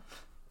one.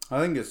 I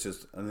think it's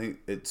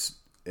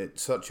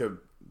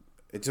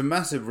it's a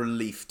massive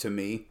relief to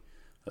me,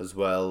 as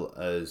well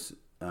as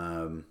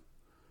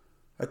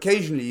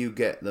occasionally you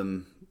get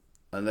them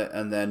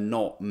and they're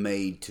not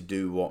made to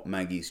do what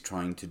Maggie's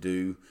trying to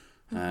do.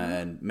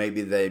 And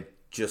maybe they're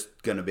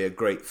just going to be a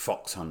great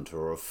fox hunter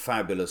or a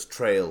fabulous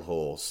trail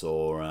horse,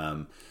 or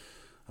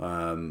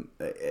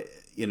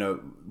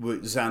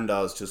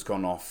Xandar's just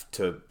gone off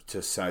to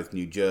South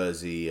New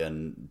Jersey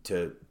and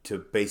to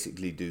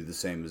basically do the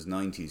same as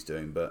 90's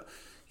doing. But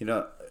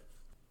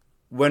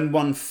when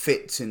one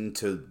fits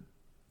into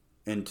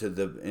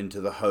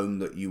the home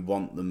that you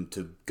want them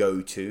to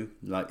go to,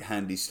 like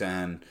Handy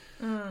Stan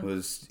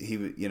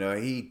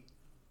he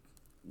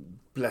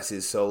bless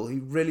his soul, he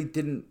really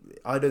didn't.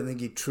 I don't think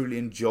he truly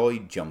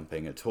enjoyed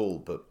jumping at all.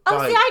 But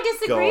I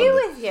disagree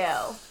with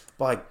you.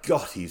 By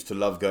God, he used to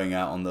love going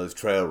out on those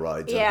trail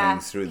rides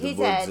and things through the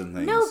woods and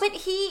things. No, but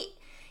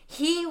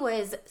he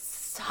was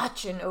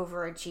such an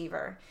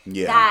overachiever.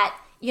 Yeah. That,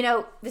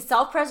 the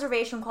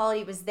self-preservation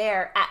quality was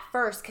there at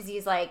first because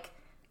he's like,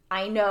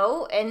 I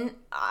know, and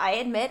I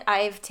admit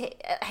I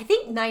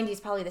think 90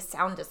 is probably the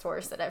soundest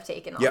horse that I've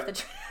taken off the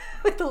trail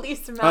with the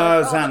least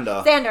amount of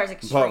Xandar. Xandar's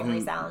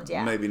extremely sound,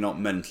 yeah. Maybe not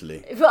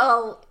mentally.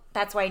 Well,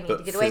 that's why you need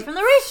to get away from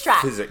the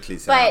racetrack. Physically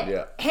sound,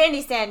 but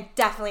Handy Stan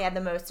definitely had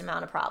the most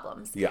amount of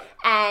problems. Yeah.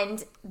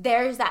 And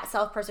there's that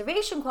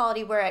self-preservation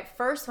quality where at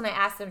first when I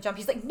asked him to jump,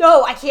 he's like,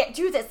 no, I can't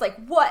do this.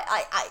 Like, what?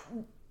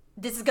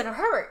 This is going to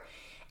hurt.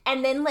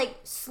 And then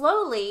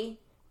slowly,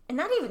 and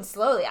not even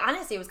slowly,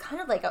 honestly, it was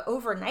kind of like an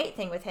overnight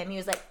thing with him. He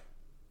was like,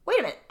 wait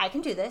a minute, I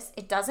can do this.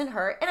 It doesn't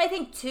hurt. And I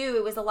think, too,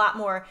 it was a lot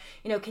more,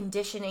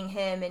 conditioning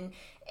him.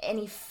 And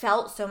he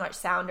felt so much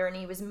sounder and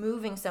he was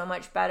moving so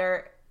much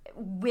better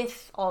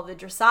with all the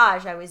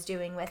dressage I was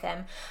doing with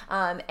him.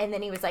 And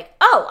then he was like,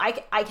 oh,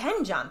 I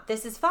can jump.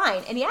 This is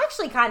fine. And he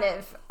actually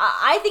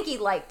I think he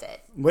liked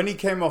it. When he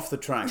came off the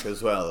track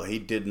as well, he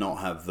did not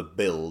have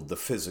the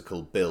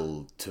physical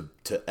build to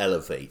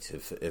elevate,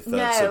 if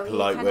that's a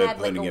polite way of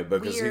putting it.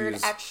 Because weird he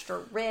was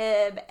extra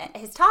rib.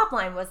 His top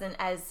line wasn't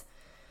as...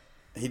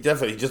 He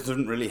definitely just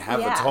didn't really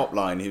have a top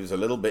line. He was a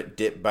little bit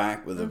dipped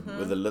back with a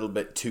little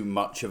bit too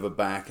much of a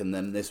back, and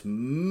then this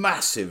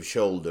massive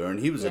shoulder. And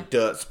he was a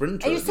dirt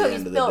sprinter at the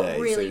end of the day.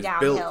 Really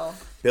downhill.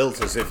 Built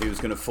as if he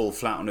was going to fall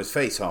flat on his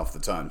face half the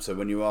time. So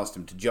when you asked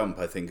him to jump,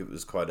 I think it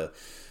was quite a...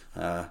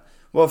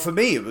 well, for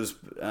me, it was...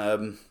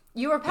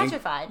 you were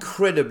petrified.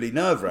 Incredibly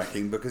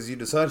nerve-wracking because you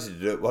decided to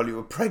do it while you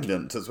were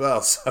pregnant as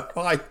well. So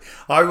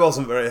I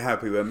wasn't very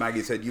happy when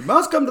Maggie said, you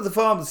must come to the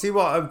farm and see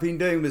what I've been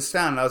doing with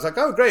Stan. And I was like,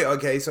 oh, great,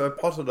 okay. So I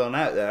potted on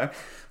out there,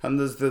 and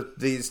there's in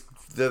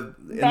the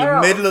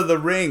middle of the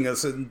ring,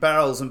 there's some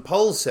barrels and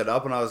poles set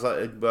up, and I was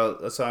like,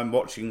 well, so I'm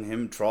watching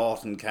him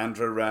trot and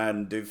canter around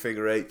and do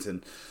figure eights,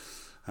 and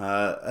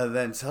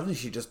then suddenly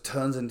she just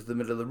turns into the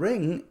middle of the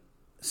ring.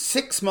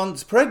 6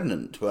 months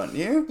pregnant, weren't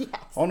you? Yes.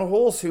 On a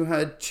horse who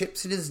had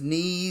chips in his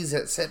knees,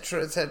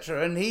 etc.,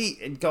 etc. And he,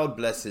 God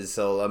bless his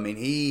soul, I mean,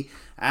 he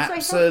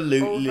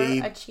absolutely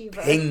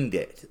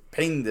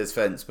pinged this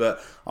fence.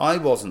 But I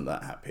wasn't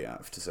that happy, I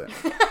have to say.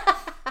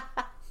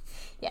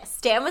 Yes,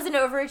 Stan was an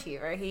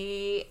overachiever.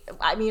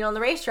 On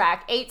the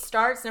racetrack, 8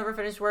 starts, never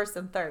finished worse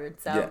than third.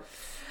 So,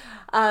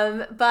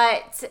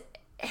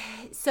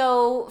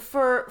 so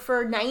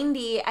for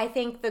 90, I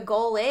think the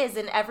goal is,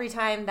 and every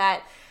time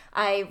that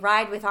I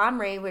ride with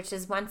Omri, which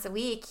is once a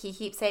week, he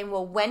keeps saying,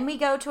 well, when we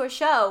go to a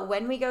show.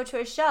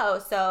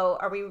 So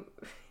are we, do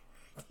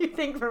you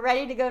think we're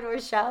ready to go to a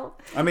show?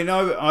 I mean,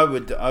 I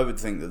would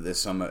think that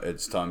this summer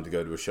it's time to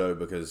go to a show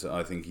because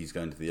I think he's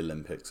going to the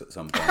Olympics at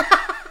some point.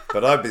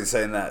 But I've been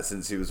saying that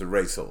since he was a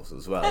racehorse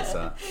as well.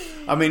 So,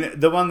 I mean,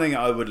 the one thing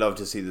I would love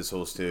to see this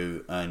horse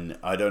do, and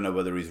I don't know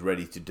whether he's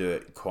ready to do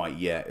it quite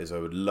yet, is I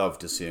would love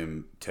to see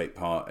him take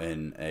part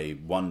in a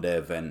one-day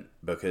event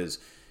because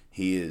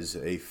he is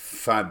a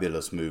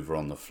fabulous mover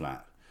on the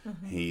flat.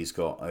 Mm-hmm. He's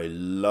got a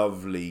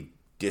lovely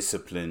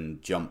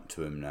disciplined jump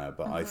to him now,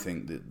 but I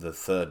think that the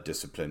third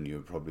discipline you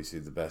would probably see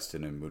the best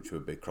in him, which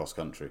would be cross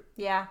country.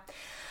 Yeah.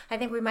 I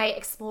think we might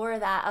explore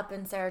that up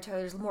in Saratoga.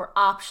 There's more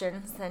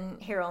options than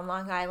here on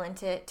Long Island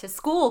to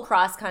school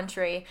cross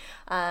country.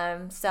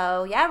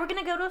 So yeah, we're going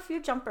to go to a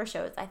few jumper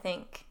shows, I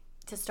think,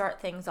 to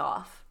start things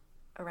off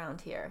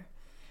around here.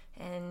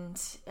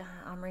 And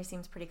Omri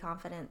seems pretty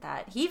confident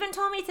that he even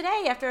told me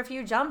today after a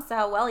few jumps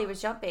how well he was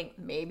jumping.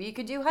 Maybe you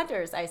could do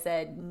hunters. I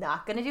said,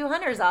 not going to do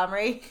hunters,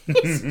 Omri.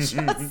 He's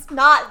just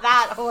not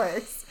that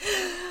horse.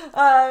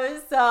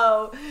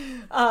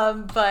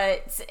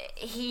 But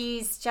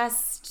he's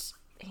just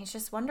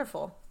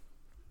wonderful.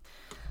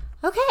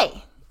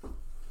 Okay.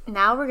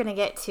 Now we're going to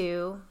get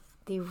to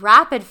the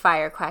rapid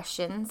fire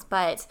questions,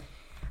 but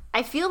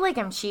I feel like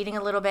I'm cheating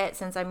a little bit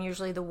since I'm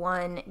usually the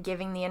one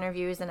giving the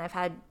interviews and I've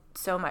had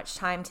so much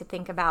time to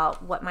think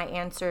about what my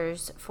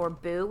answers for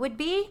Boo would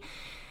be.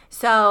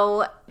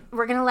 So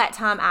we're going to let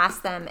Tom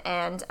ask them,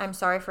 and I'm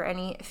sorry for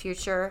any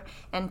future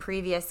and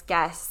previous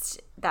guests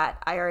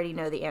that I already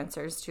know the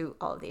answers to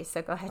all of these.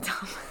 So go ahead,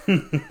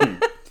 Tom.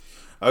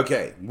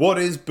 Okay, what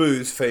is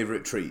Boo's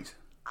favorite treat?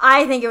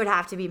 I think it would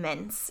have to be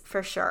mints,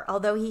 for sure.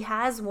 Although he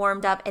has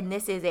warmed up, and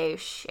this is a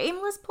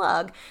shameless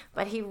plug,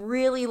 but he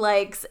really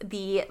likes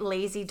the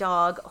Lazy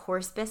Dog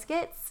horse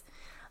biscuits.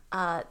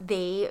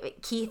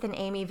 Keith and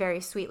Amy very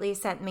sweetly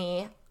sent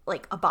me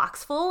like a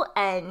box full,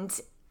 and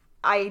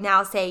I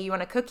now say, "You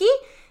want a cookie?"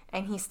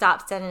 And he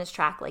stops dead in his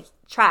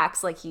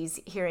tracks like he's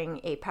hearing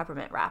a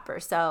peppermint wrapper.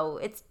 So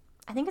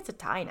I think it's a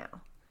tie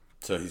now.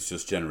 So he's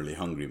just generally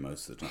hungry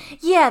most of the time.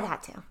 Yeah,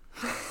 that too.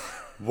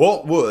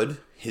 What would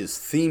his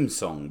theme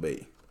song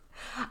be?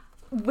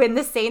 When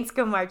the Saints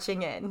Go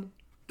Marching In.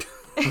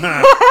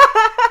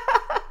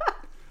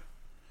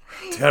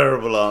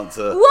 Terrible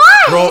answer. Why?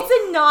 It's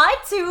a nod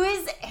to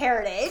his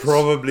heritage.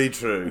 Probably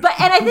true.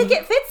 And I think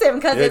it fits him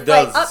because it's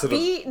like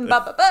upbeat and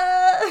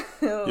ba-ba-ba.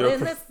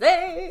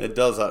 It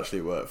does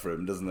actually work for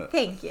him, doesn't it?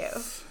 Thank you.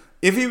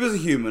 If he was a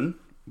human,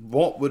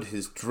 what would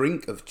his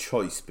drink of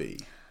choice be?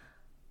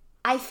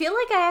 I feel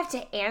like I have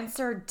to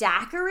answer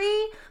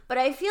daiquiri, but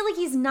I feel like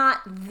he's not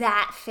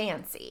that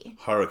fancy.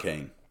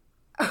 Hurricane.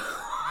 I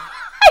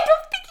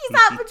don't think he's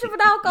that much of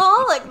an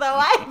alcoholic, though,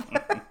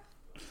 either.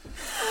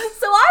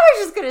 So I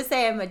was just going to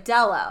say a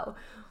Modelo.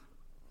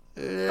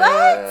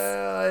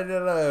 Yeah, I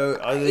don't know.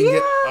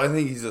 I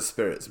think he's a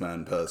spirits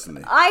man,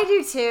 personally. I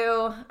do,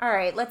 too. All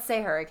right, let's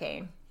say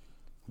hurricane.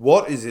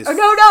 What is his... Oh,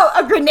 no,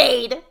 a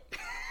grenade.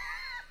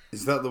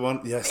 Is that the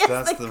one? Yes,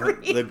 that's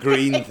the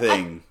green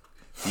thing.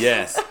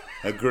 Yes,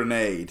 a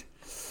grenade.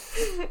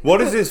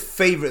 What is his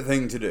favorite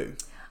thing to do?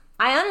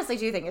 I honestly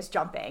do think it's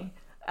jumping.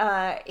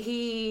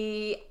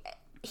 He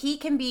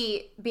can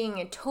be being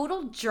a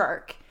total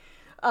jerk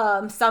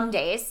some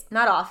days,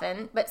 not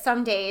often, but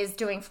some days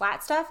doing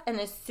flat stuff. And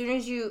as soon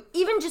as you,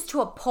 even just to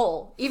a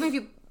pole, even if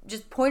you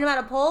just point him at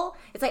a pole,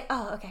 it's like,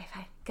 oh, okay,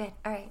 fine, good,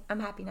 all right, I'm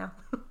happy now.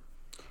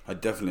 I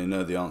definitely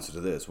know the answer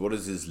to this. What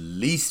is his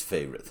least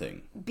favorite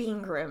thing?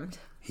 Being groomed.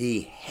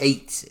 He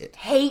hates it.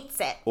 Hates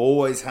it.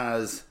 Always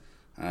has,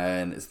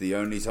 and it's the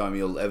only time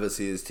you'll ever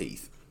see his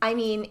teeth. I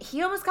mean,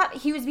 he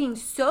was being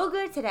so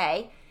good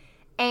today,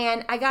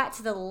 and I got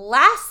to the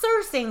last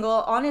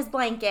single on his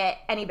blanket,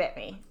 and he bit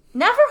me.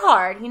 Never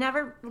hard. He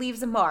never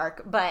leaves a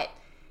mark, but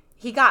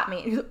he got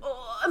me. He was,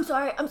 oh, I'm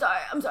sorry.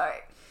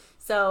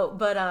 So,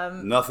 but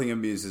nothing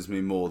amuses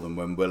me more than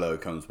when Willow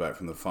comes back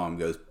from the farm and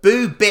goes,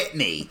 Boo bit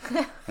me!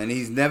 And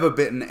he's never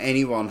bitten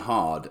anyone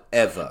hard,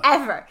 ever.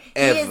 Ever.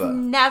 He has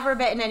never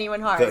bitten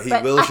anyone hard. But he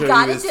will show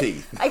you his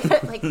teeth. I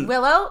got, like,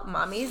 Willow,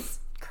 mommy's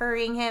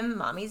currying him,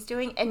 mommy's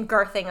doing, and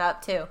girthing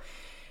up, too.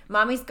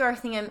 Mommy's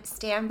girthing him,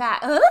 stand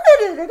back,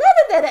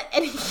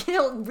 and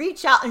he'll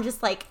reach out and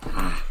just, like,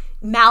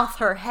 mouth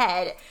her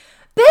head.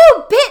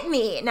 Boo bit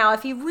me. Now,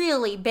 if he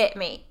really bit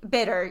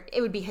her, it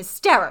would be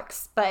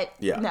hysterics. But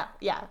no.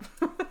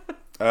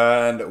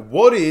 And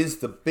what is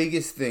the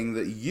biggest thing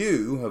that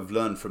you have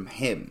learned from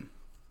him?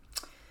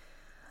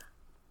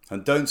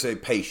 And don't say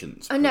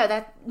patience. Oh, no.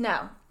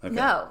 Okay.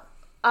 No.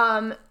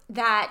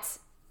 That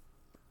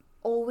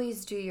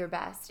always do your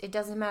best. It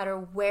doesn't matter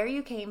where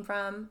you came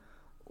from,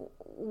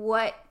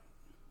 what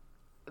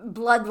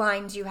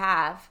bloodlines you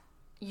have.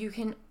 You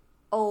can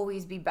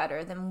always be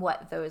better than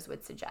what those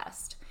would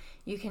suggest.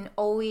 You can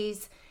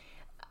always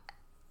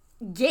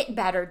get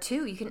better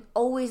too. You can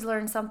always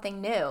learn something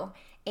new.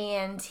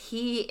 And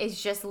he is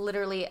just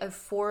literally a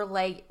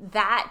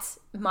that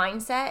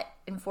mindset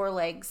in 4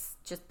 legs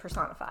just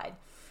personified.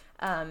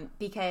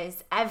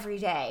 Because every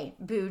day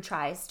Boo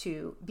tries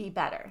to be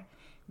better.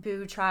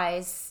 Boo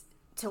tries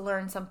to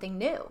learn something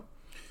new.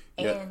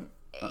 And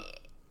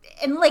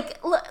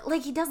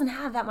like he doesn't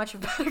have that much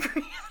of a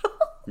pedigree at all.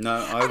 No,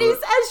 and he's,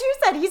 as you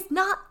said, he's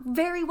not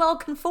very well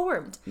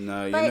conformed.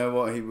 No, you know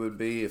what he would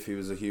be if he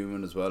was a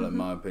human as well, in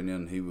my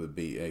opinion? He would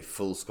be a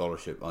full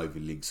scholarship Ivy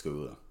League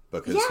schooler.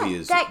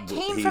 Because that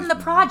came from the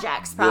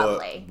projects,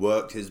 probably.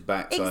 Worked his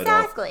backside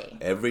off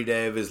every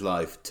day of his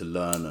life to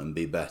learn and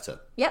be better.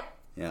 Yep.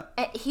 Yeah.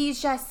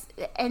 He's just,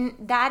 and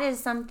that is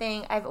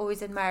something I've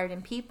always admired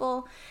in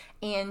people,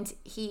 and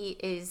he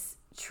is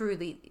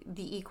truly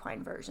the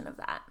equine version of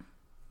that.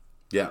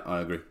 Yeah, I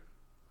agree.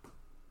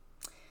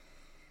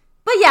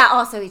 But yeah,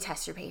 also he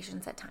tests your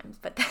patience at times,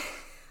 but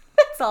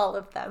that's all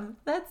of them.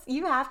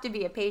 You have to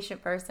be a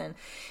patient person.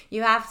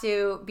 You have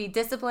to be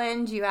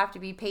disciplined, you have to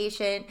be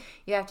patient,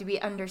 you have to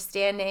be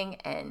understanding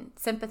and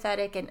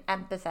sympathetic and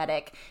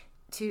empathetic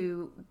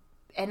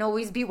and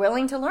always be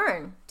willing to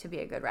learn to be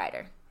a good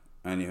rider.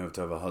 And you have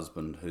to have a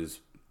husband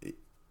who's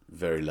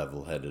very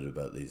level-headed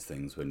about these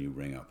things when you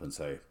ring up and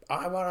say,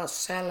 I want to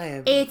sell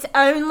him. It's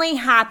only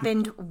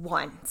happened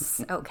once,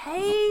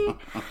 okay?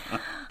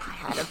 I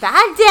had a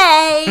bad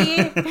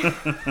day,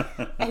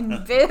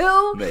 and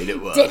Boo made it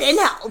worse. Didn't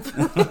help.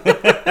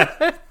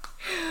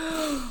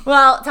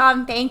 Well,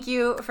 Tom, thank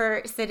you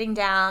for sitting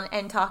down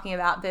and talking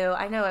about Boo.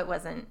 I know it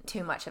wasn't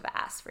too much of an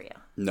ask for you.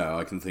 No,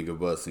 I can think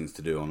of worse things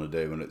to do on a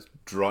day when it's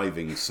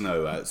driving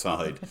snow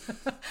outside.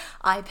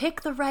 I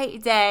picked the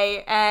right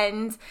day,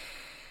 and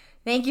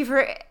thank you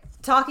for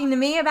talking to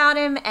me about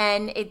him,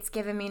 and it's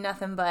given me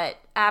nothing but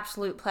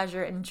absolute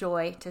pleasure and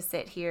joy to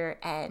sit here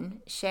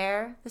and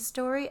share the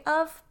story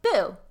of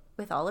Boo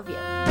with all of you.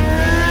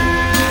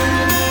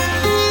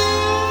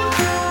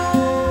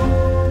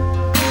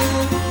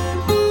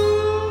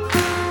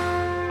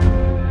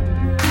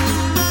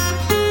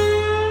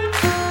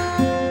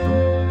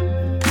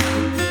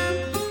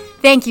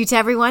 Thank you to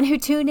everyone who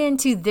tuned in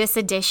to this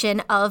edition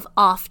of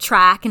Off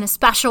Track, and a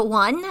special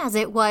one as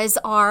it was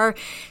our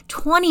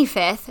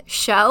 25th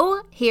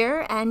show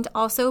here, and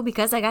also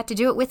because I got to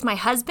do it with my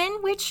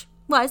husband, which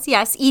was,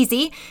 yes,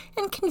 easy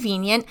and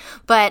convenient,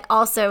 but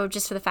also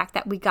just for the fact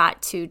that we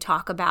got to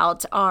talk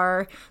about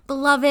our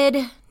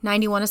beloved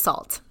 91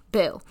 Assault.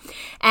 Boo.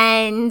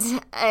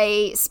 And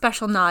a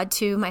special nod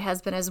to my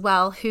husband as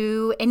well,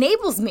 who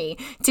enables me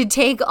to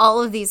take all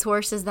of these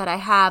horses that I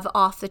have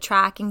off the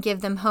track and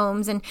give them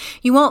homes. And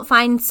you won't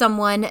find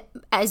someone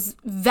as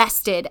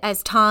vested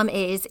as Tom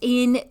is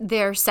in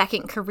their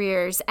second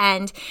careers.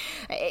 And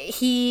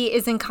he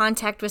is in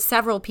contact with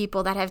several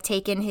people that have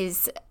taken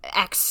his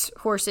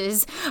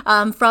ex-horses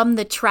from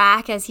the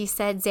track. As he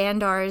said,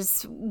 Xandar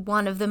is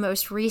one of the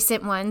most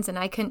recent ones, and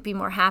I couldn't be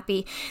more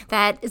happy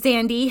that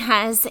Zandy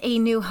has a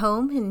new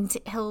home, and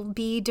he'll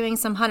be doing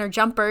some hunter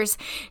jumpers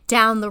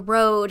down the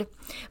road.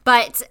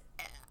 But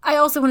I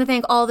also want to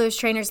thank all those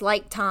trainers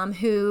like Tom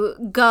who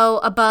go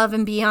above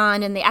and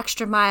beyond in the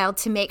extra mile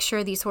to make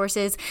sure these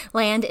horses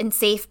land in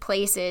safe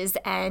places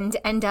and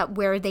end up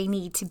where they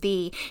need to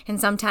be. And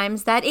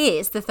sometimes that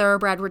is the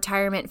Thoroughbred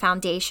Retirement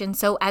Foundation.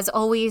 So as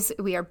always,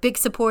 we are big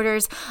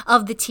supporters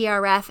of the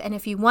TRF. And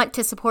if you want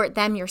to support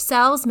them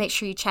yourselves, make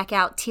sure you check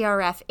out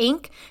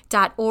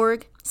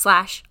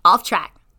trfinc.org/offtrack.